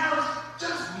 Deacon Harris,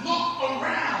 just look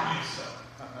around yourself.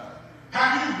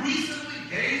 Have you recently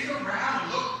gazed around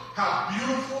and looked how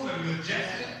beautiful and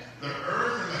majestic the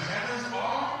earth and the heavens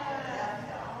are?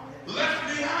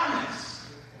 Let's be honest.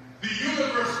 The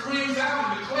universe screams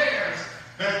out and declares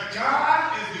that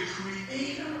God is the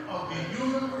creator of the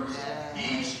universe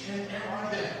each and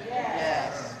every day.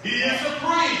 Yes. He is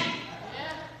supreme.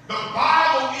 The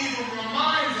Bible even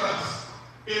reminds us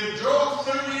in Job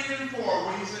 38:4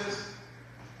 when he says,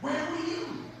 where were you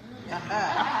when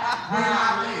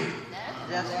I laid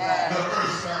That's the right.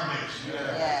 earth's foundation?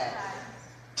 Yes.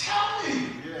 Tell me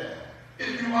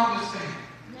if you understand.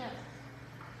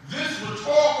 This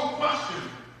rhetorical question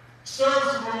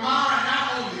serves to remind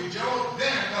not only Job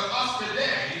then, but us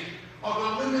today of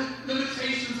the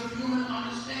limitations of human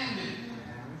understanding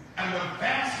and the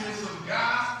vastness of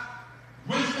God's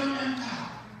wisdom and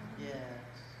power. Yes.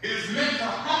 It is meant to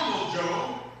humble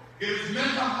Job. It is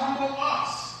meant to humble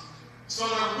us so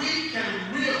that we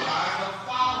can realize the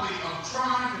folly of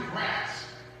trying to grasp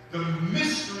the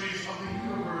mysteries of the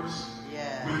universe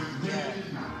with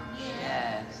limited knowledge.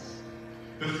 Yes.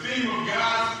 The theme of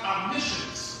God's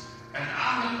omniscience and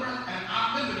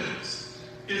omnipotence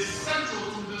is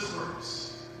central to this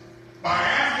verse. By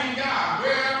asking God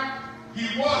where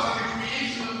he was at the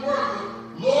creation of the world,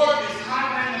 the Lord is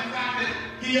highlighting the fact that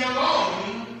he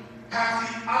alone has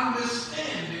the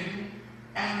understanding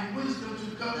and wisdom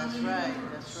to govern the universe.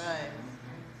 That's right.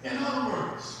 In other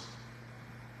words,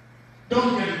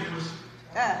 don't get it twisted.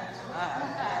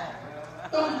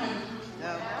 Don't get it twisted.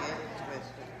 Don't get it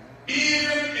twisted.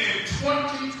 Even in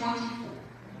 2024,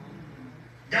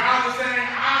 God is saying,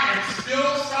 I am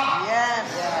still sovereign.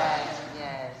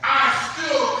 Yes. I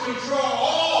still control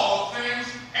all things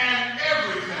and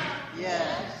everything.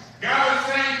 Yes. God is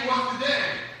saying to us today,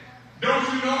 don't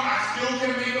you know I still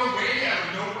can make a way out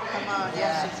of no way? Come on.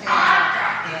 Yes, you I can.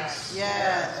 got this.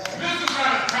 Yes. This is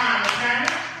not a time to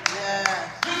panic. Yes.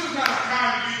 This is not a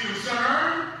time to be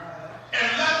concerned. And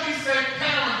let me say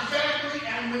parenthetically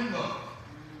and with love,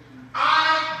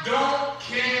 I don't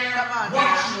care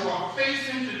what you are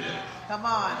facing today. Come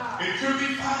on. It could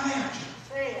be financial.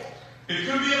 It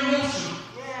could be emotional.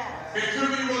 It could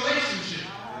be relationship.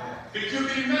 It could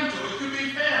be mental. It could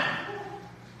be family.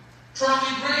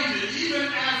 Trustee Granger, even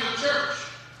as a church,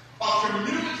 a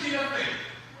community of faith,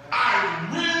 I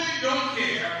really don't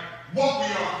care what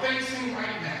we are facing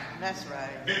right now. That's right.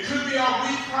 It could be our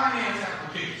refinance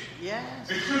application. Yes.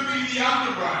 It could be the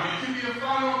underwriting. It could be the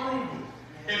final approval.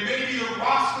 It may be the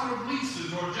roster of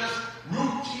leases or just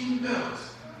routine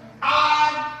bills.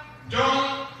 I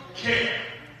don't care.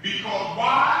 Because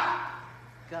why?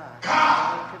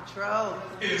 God in control.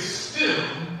 is still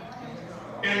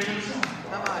in control.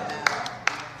 Come on now.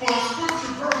 For the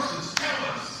scripture verses tell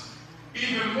us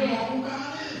even more who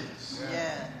God is.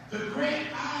 Yeah. The great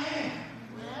I am.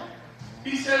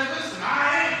 He says, listen,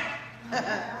 I am.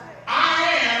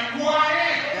 I am who I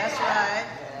am. That's right.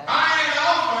 I am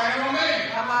Alpha and Omega.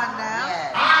 Come on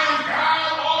now. I am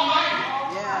God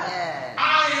Almighty. Yeah.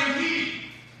 I am He.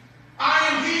 I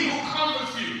am He who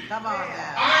comforts you. Come on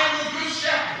now. I am the good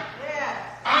shepherd.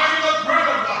 I am the bread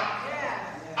of life.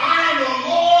 I am the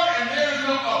Lord and there is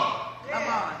no other. Come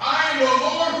on. I am the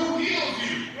Lord who heals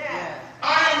you. Yeah.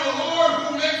 I am the Lord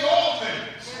who makes all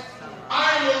things. I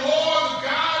am the Lord, the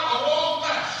God of all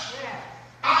flesh.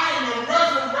 I am the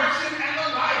resurrection and the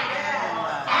life.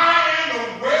 I am the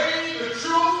way, the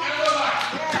truth, and the life.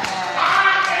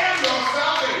 I am your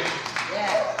salvation.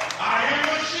 I am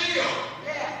the shield.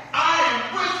 I am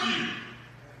with you.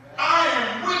 I am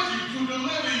with you to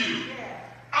deliver you.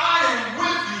 I am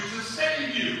with you to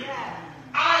save you.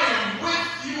 I am with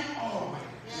you always.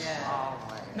 Yeah.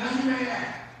 Now you may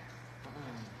ask,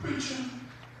 preacher,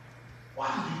 why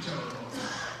did you tell us all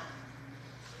this?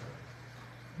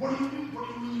 What do you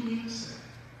really mean to say?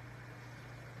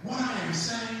 What I am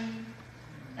saying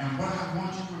and what I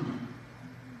want you to remember.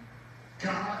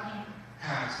 God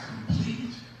has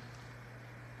complete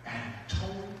and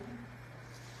total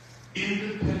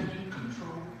independent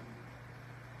control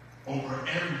over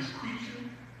every creature,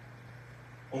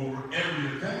 over every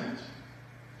event,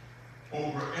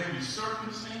 over every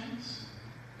circumstance,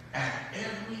 at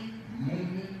every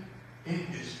moment in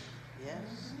history.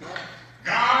 Yes.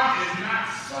 God is not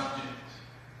subject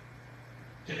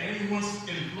to anyone's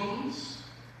influence.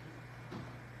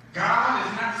 God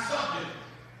is not subject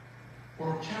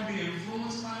or can be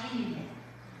influenced by anyone.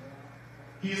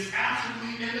 He is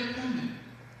absolutely independent.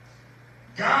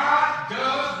 God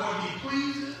does what he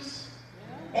pleases,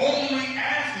 only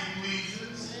as he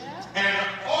pleases, and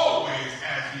always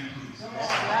as he pleases.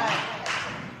 That's right.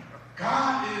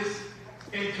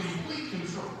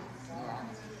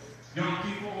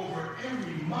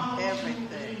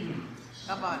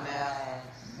 Come on now.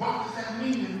 What does that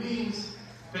mean? It means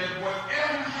that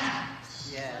whatever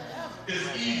happens is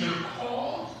either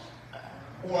caused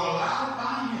or allowed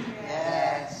by him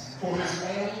for his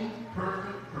own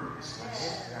perfect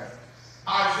purposes.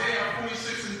 Isaiah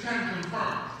 46:10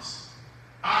 confirms,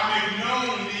 I make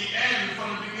known the end from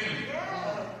the beginning.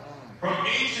 From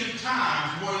ancient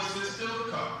times, what is this still to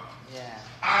come?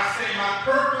 I say my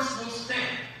purpose will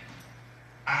stand,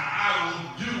 and I will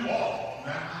do all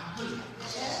that I do.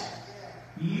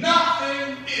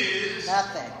 Nothing is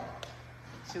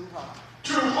too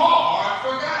hard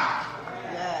for God.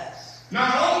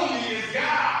 Not only is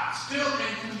God still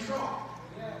in control,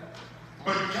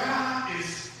 but God is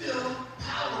still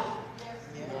powerful.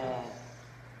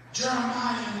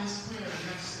 Jeremiah in his prayer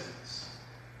next says,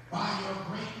 by your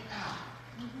great power.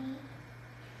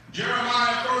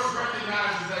 Jeremiah first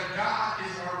recognizes that God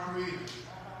is our creator,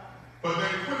 but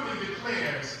then quickly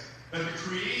declares that the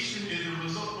creation is the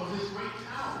result of his great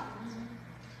power.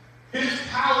 His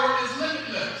power is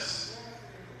limitless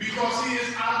because he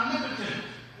is omnipotent.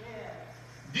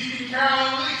 Deacon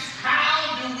Carolyn Leaks,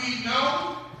 how do we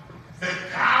know that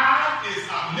God is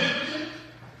omnipotent?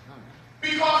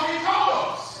 Because he told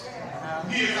us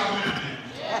he is omnipotent.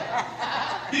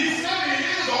 He said he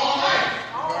is almighty.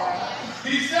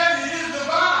 He said he is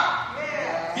divine.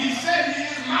 He said he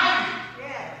is mighty.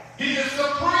 He is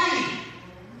supreme.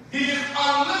 He is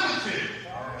unlimited.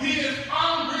 He is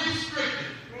unrestricted.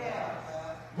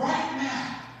 Right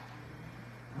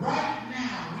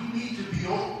now, we need to be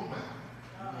overwhelmed.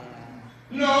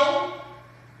 No,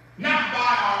 not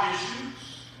by our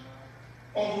issues.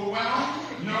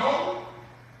 Overwhelmed? No,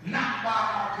 not by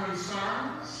our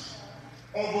concerns.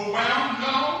 Overwhelmed?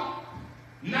 No,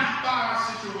 not by our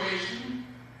situation,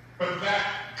 but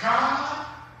that God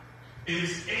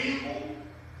is able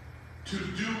to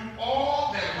do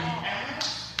all that we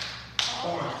ask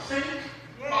or think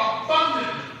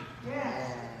abundantly.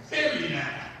 Period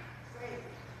now.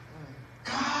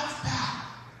 God's power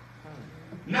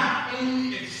not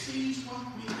only exceeds what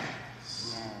we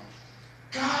ask,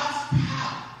 God's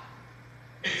power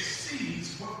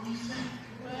exceeds what we think.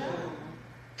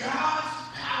 God's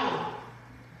power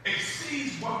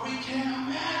exceeds what we can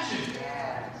imagine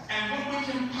and what we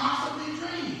can possibly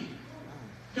dream.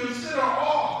 Consider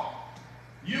all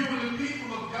you and the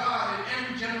people of God in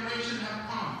every generation have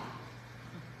come.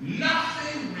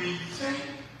 Nothing we think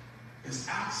is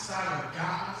outside of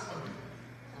God's ability.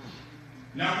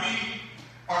 Now we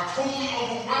are totally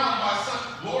overwhelmed by such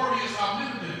glorious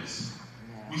omnipotence.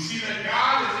 We see that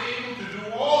God is able to do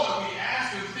all that we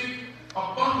ask and think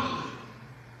abundantly.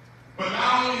 But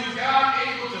not only is God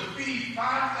able to feed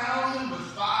 5,000 with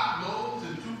 5 loaves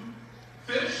and 2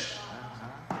 fish,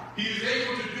 he is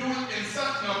able to do it in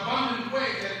such an abundant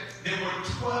way that there were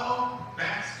 12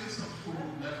 baskets of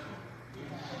food left over.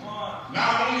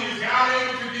 Not only is God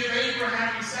able to give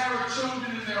Abraham and Sarah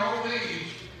children in their old age,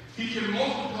 he can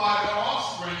multiply their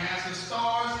offspring as the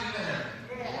stars in the heaven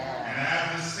and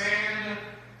as the sand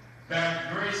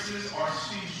that graces our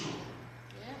seashore.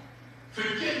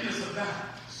 Forgiveness of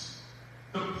vows,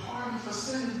 the pardon for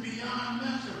sins beyond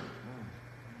measure.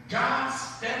 God's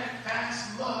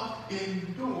steadfast love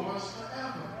endures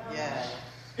forever.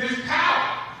 His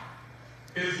power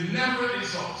is never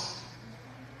exhausted.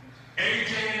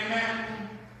 AJ and Emmanuel,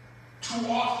 too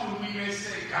often we may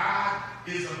say God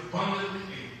is abundantly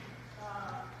able,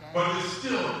 but it is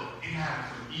still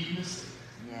inadequate, even to say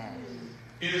that.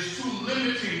 It is too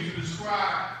limiting to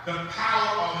describe the power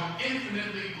of an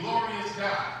infinitely glorious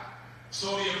God.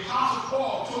 So the Apostle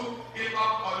Paul took it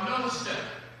up another step.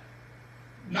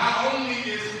 Not only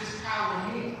is his power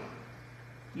more,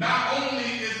 not only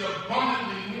is it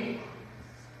abundantly more,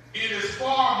 it is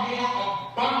far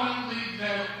more abundantly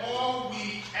than all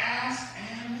we ask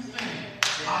and think.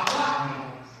 A lot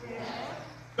more.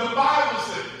 The Bible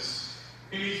says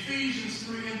in Ephesians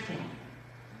 3:20,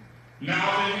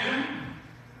 now to him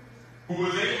who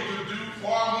is able to do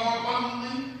far more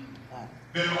abundantly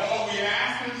than all we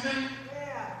ask and think,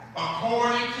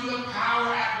 according to the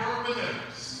power at work within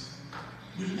us.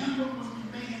 Remember when we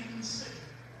may have been sick?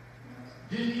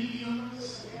 Didn't he heal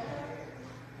us?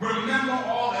 Remember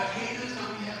all the haters that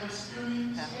we have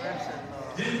experienced?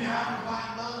 Didn't God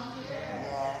provide love?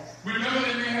 Remember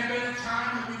that there had been a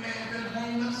time that we may have been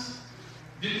homeless?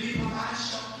 Didn't he provide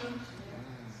shelter?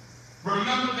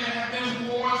 Remember there have been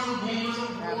wars and rumors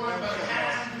of wars, but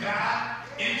hasn't God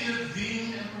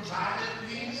intervened and provided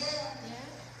peace?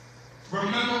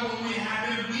 Remember when we have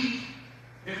been weak?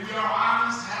 If we are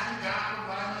honest, hasn't God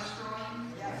provided us strong?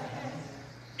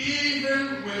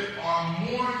 Even with our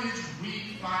mortgage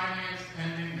refinance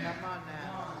pending now,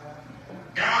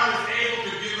 God is able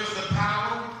to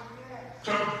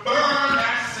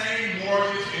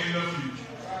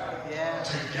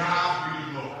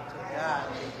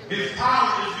His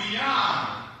power is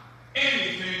beyond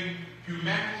anything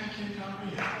humanity can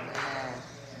comprehend.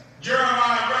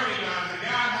 Jeremiah recognized that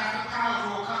God has the power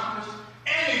to accomplish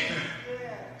anything.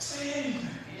 Say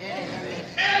anything.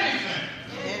 Anything.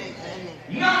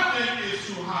 Nothing is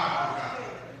too hard for God.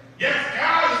 Yes,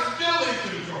 God is still in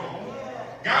control.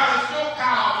 God is still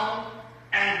powerful.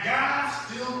 And God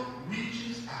still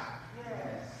reaches out.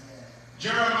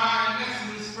 Jeremiah next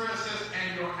in this prayer says,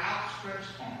 and your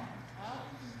outstretched arm.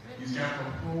 He's got the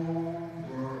whole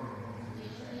world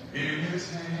in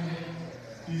his hand.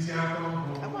 He's got the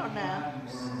whole world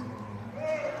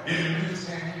in his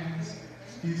hands.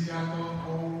 He's got the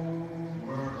whole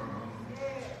world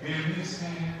in his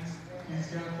hands. He's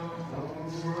got the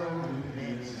whole world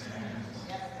in his hands.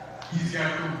 He's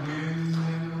got the wind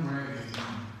and the rain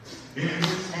in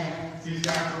his hands. He's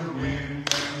got the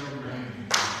wind and the rain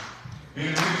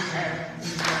in his hands.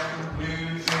 He's got the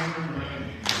wind and the rain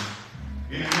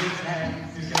in his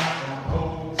hands. He's got the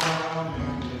whole world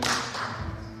in his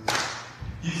hands.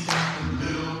 He's got the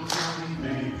little tiny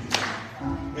baby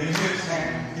in his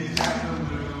hand. He's got the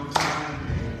little tiny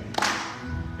baby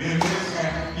in his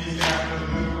hand. He's got the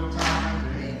little tiny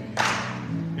baby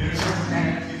in his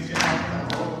hand. He's got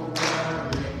the whole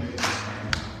world in his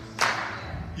hand.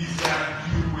 He's got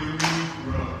you and me,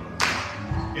 brother,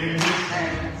 in his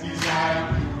hands. He's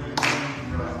got you and me,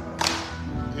 brother,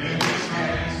 in his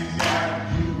hands. He's got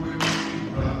you and me,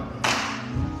 brother,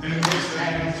 in his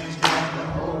hands. He's got the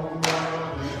whole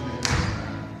world in his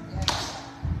hands.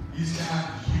 He's got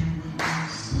you and me,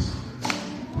 sister,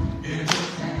 in his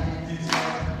hands. He's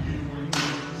got you and me,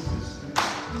 sister,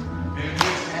 in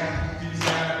his hands. He's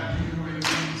got you and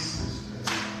me, sister,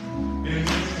 in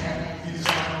his hands. He's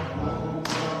got the whole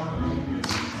world in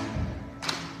his hands.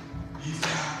 He's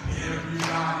got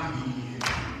everybody here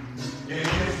in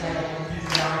his hands. He's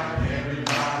got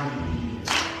everybody here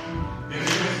in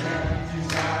his hands. He's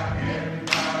got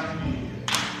everybody here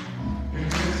in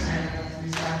his hands.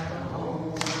 He's got the whole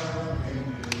world in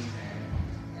his hands.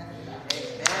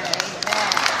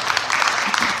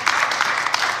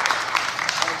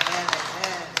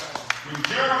 When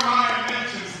Jeremiah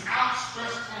mentions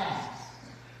outstretched arms,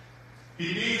 he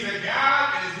means that God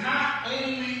is not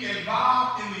only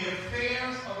involved in the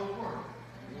affairs of the world,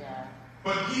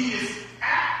 but he is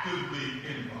actively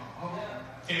involved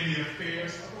in the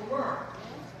affairs of the world.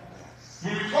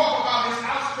 When we talk about his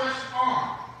outstretched arm,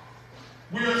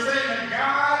 we are saying that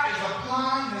God is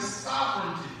applying his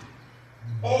sovereignty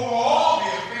over all the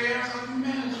affairs of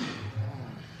humanity.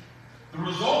 The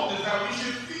result is that we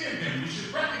should fear him. We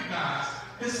should recognize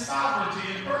his sovereignty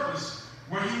and purpose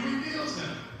where he reveals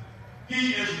them.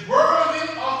 He is worthy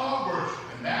of our worship,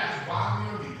 and that is why we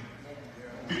are here.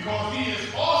 Because he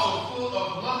is also full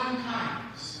of loving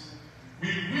kindness. We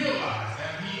realize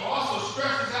that he also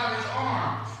stretches out his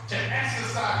arm to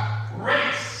exercise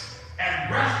grace and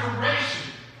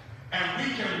restoration. And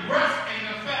we can rest in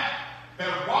the fact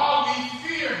that while we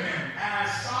fear him as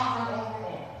sovereign over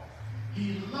all,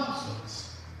 he loves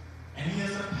us. And he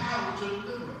has the power to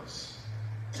deliver us.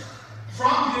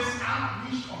 From his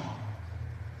outreached arm,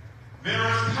 there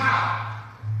is power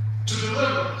to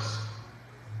deliver us.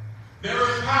 There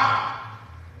is power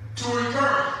to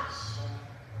encourage us.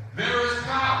 There is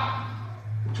power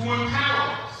to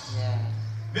empower us.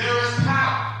 There is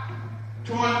power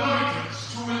to anoint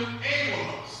us, to enable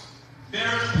us.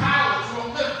 There is power to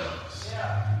uplift us.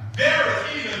 There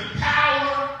is even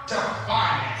power to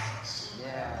finance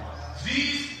us.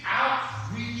 These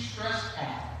outreached stretched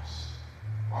arms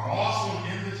are also an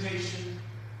invitation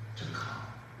to come.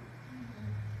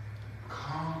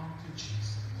 Come to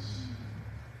Jesus.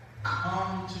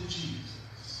 Come to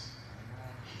Jesus.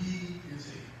 He is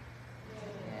able.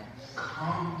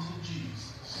 Come to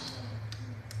Jesus.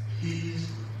 He is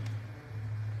willing.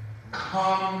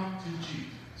 Come to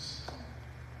Jesus.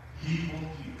 He will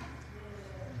heal.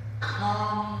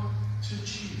 Come to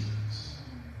Jesus.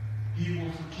 He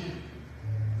will forgive you.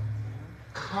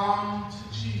 Come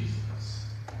to Jesus.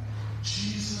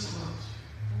 Jesus loves you.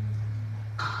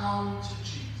 Come to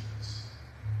Jesus.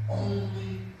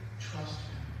 Only trust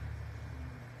him.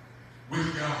 With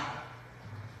God,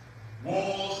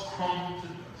 walls crumble to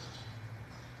dust.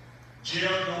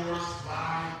 Jail doors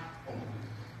fly open.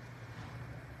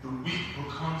 The weak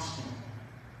become strong.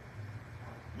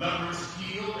 Lepers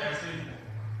healed as they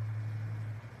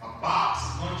walk. A box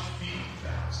lunch feed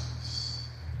thousands.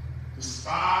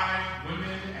 Despised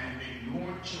women and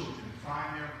ignored children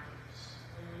find their place.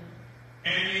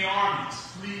 Enemy armies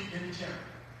flee in terror.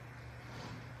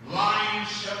 Lions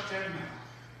shut their mouth.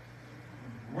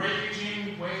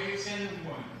 Raging waves and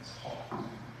winds halt.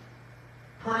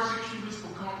 Persecutors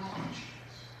become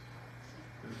fugitives.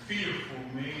 fearful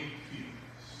made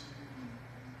fearless.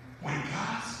 When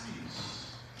God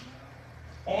speaks,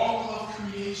 all of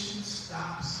creation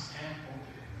stops and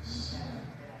obeys.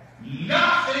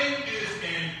 Nothing is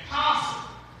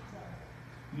impossible.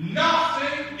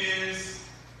 Nothing is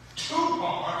too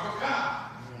hard for God.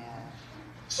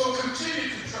 So continue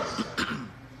to trust Him.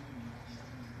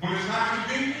 When it's not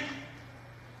convenient,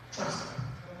 trust Him.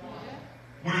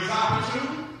 When it's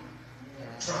opportune,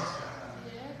 trust God.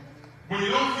 When you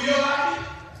don't feel like it,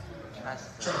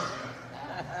 trust God.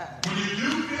 When you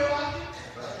do feel like it,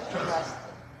 trust God.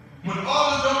 When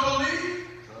others don't believe,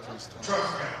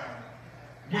 trust God.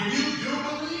 When you do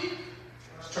believe,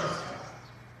 trust God.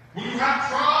 When you have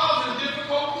trials and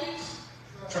difficulties,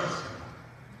 trust God.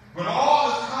 When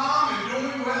all is calm and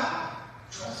doing well,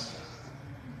 trust God.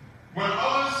 When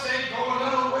others say go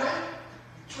another way,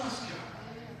 trust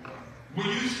God. When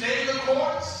you stay the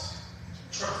course,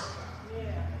 trust God.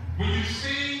 When you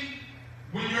see,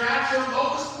 when you're at your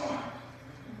lowest point,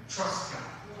 trust God.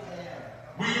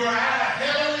 When you're at a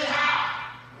heavenly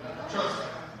high, trust God.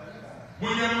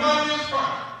 When your money is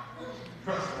running,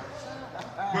 trust God.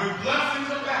 When blessings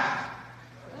are back,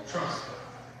 trust God.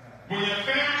 When your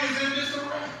family is in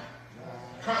disarray,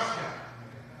 trust God.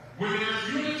 When there's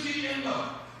unity and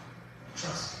love,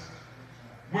 trust God.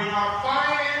 When our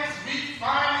weak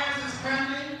finance is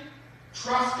pending,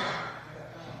 trust God.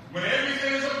 When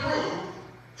everything is approved,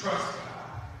 trust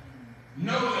God.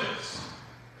 Know this,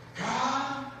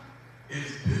 God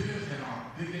is bigger than our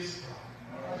biggest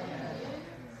problem.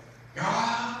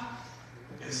 God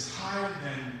is higher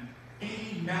than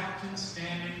any mountain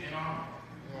standing in our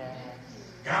way.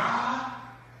 God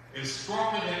is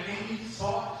stronger than any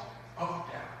thought of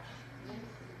doubt.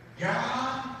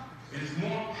 God is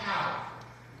more powerful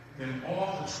than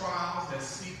all the trials that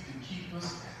seek to keep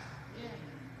us down.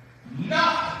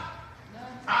 Nothing,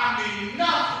 I mean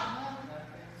nothing,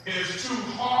 is too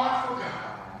hard for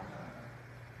God.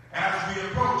 As we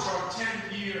approach our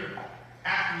 10-year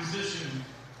acquisition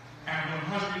and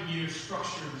 100-year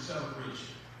structure and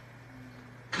celebration,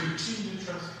 continue to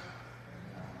trust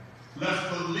God. Let's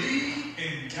believe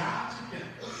in God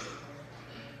together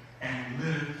and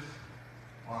live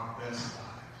our best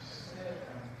lives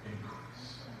in Christ.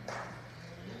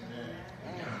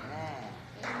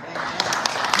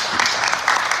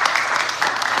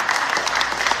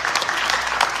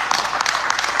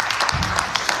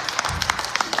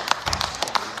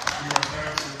 We are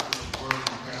thankful for the word of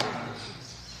God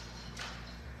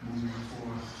moving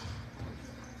forth,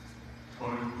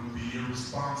 but it would be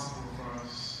irresponsible for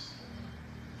us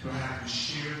to have to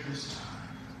share this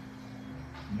time,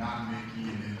 not making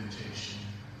an invitation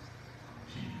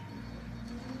to you.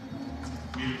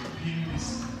 We have repeatedly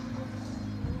said,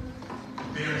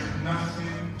 there's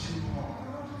nothing too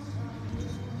hard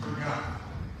for God.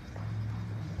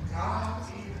 God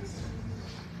is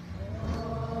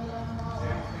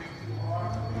everything too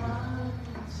hard for God.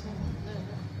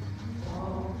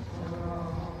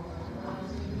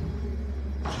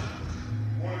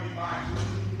 Want to be mindful.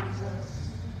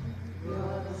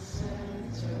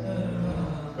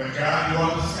 But God, you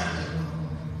are the center.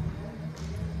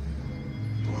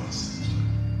 You are the center.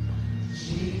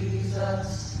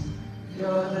 Jesus,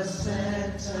 you're the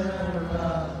center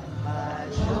of my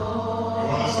joy. You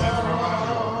are the center of my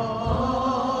joy.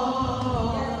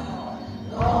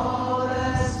 All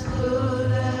that's good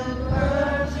and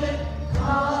perfect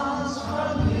comes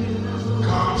from you.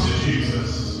 Come to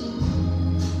Jesus.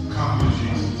 Come to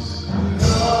Jesus. You're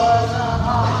the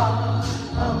heart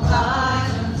of my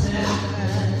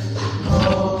contentment.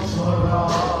 Oh, for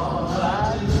all I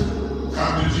do.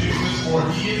 Come to Jesus, for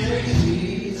He is able.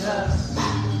 Jesus,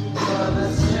 you're the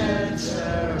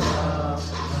center of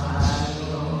my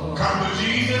joy. Come to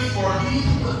Jesus, for He is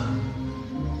good.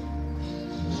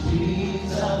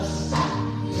 Jesus,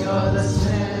 you're the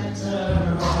center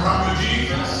of Come to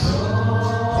Jesus,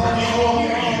 for He will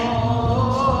hear you.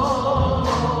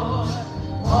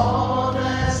 all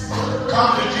that's good.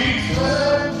 Come to Jesus,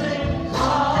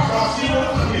 because He will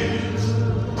forgive you.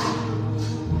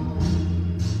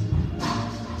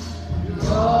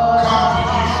 Come to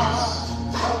Jesus,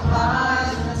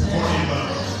 for He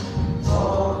loves you.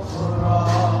 For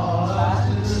all I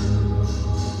do,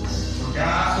 For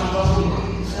God so loved the world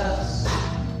Jesus,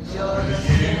 you're that the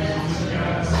He gave His only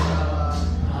begotten Son, center of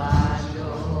my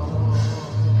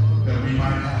joy. that we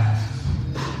might have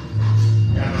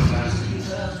everlasting.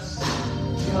 Jesus,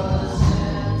 you're the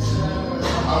center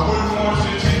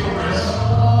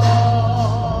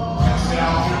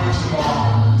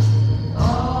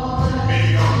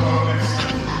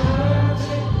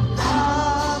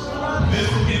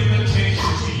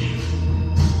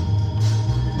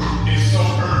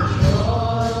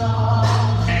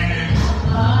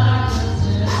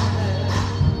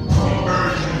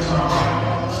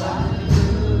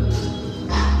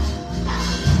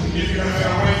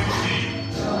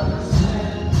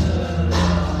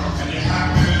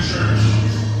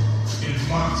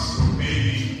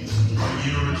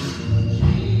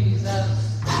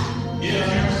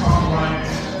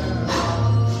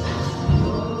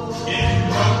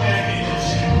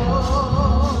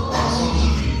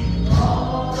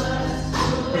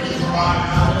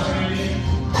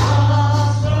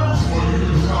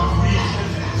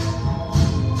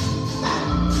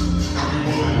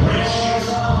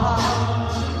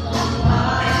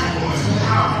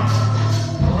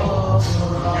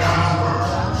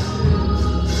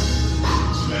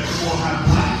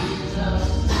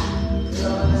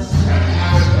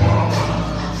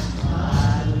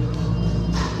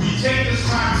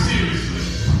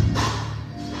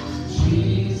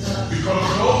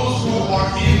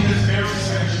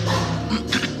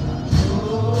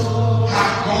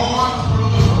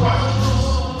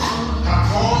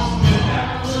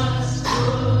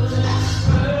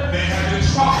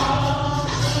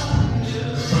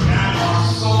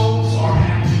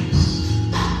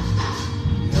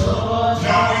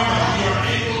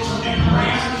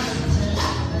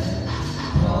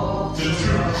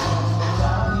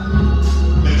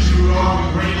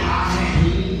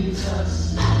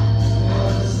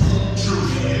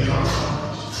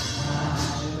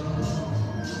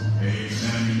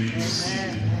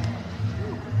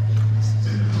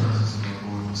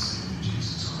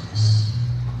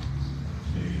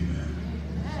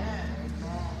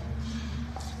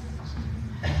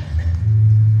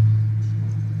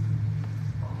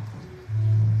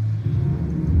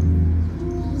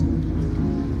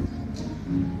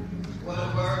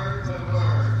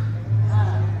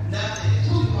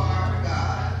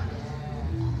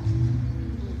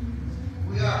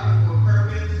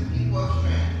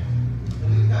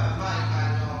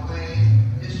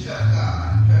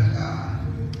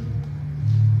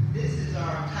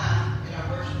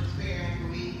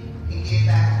give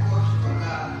back a portion from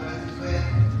God to bless us with.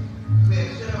 We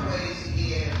have several ways to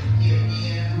give here and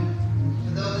here.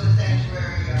 For those in the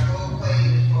sanctuary, our gold plate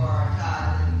is for our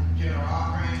tithe and general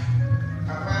offering.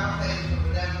 Our brown plate is for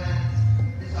benevolence.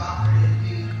 This offering is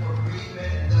used for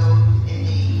bereavement and those in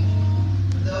need.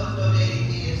 For those donating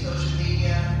via social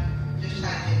media, just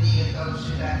type in Nia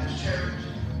Fellowship Baptist Church.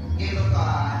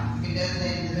 Giveify. You can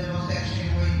designate in the memo section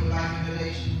where you would like your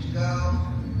donation to go,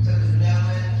 such as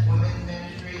benevolence, women's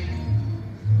ministry,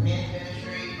 men's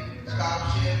ministry,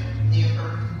 scholarship, Nia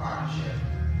Purpose Partnership.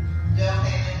 Mail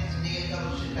payments to Nia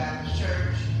Fellowship Baptist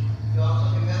Church. You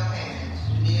also can mail payments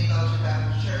to Nia Fellowship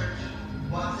Baptist Church,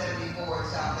 174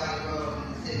 South Valley Road in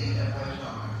the city of West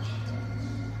Orange.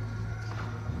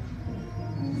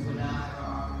 For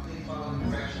now, please follow the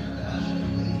direction of the usher,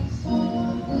 please.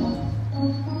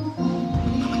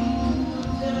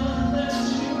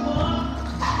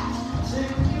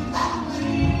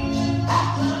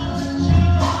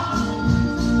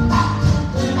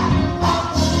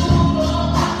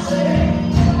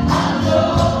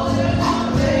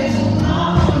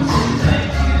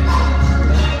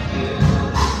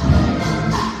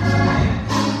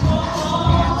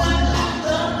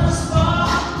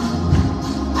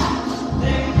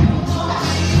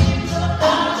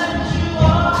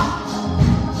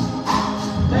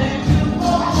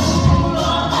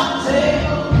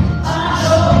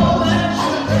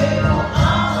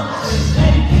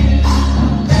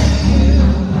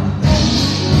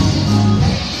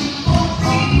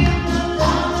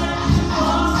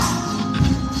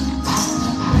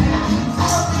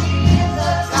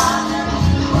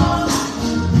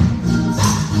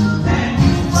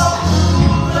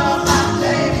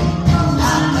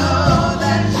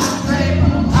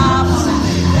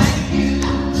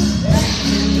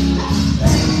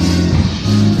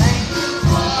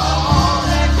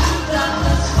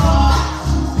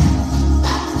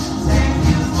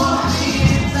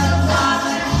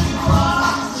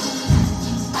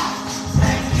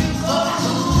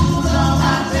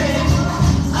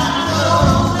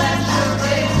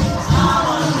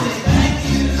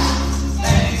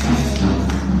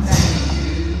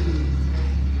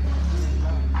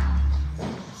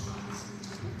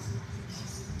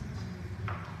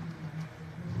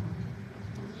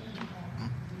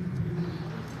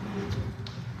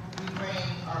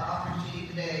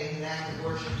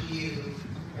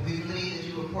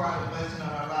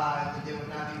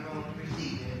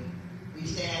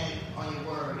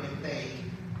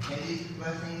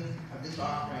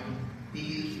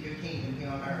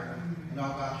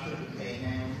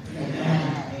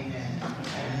 Amen.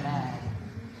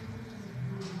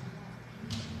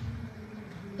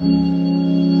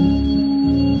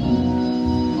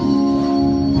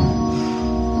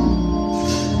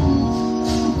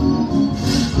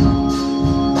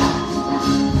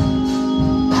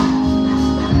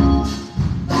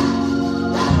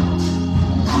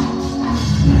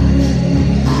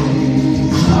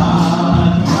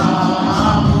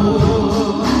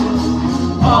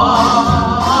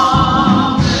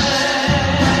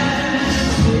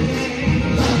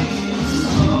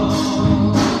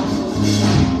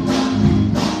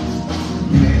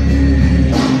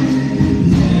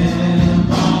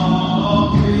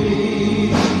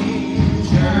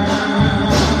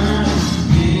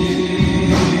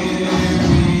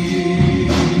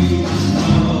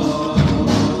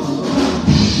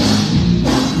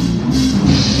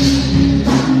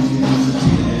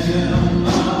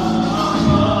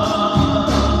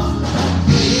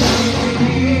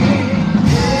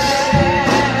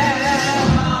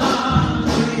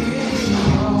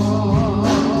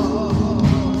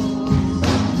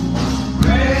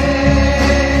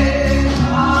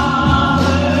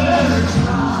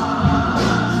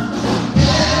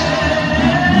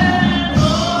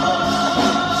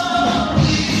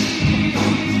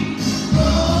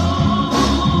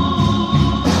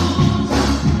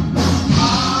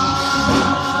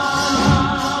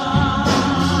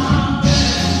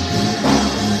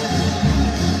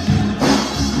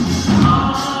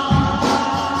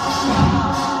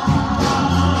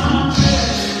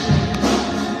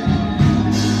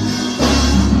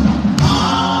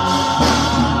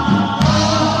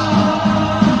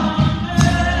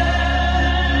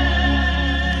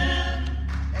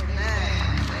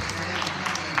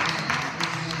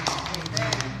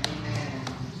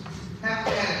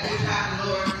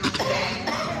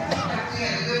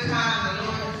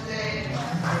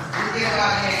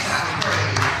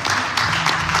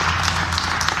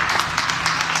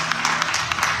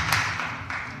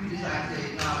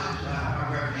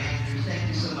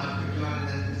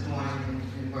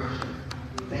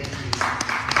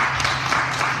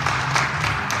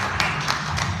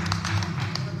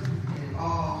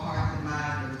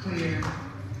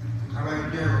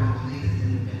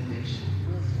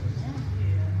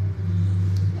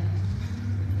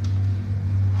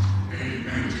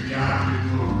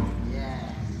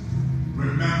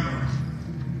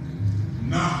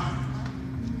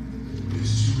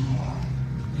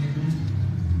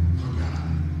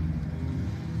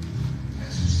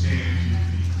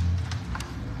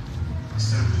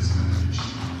 of this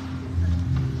message.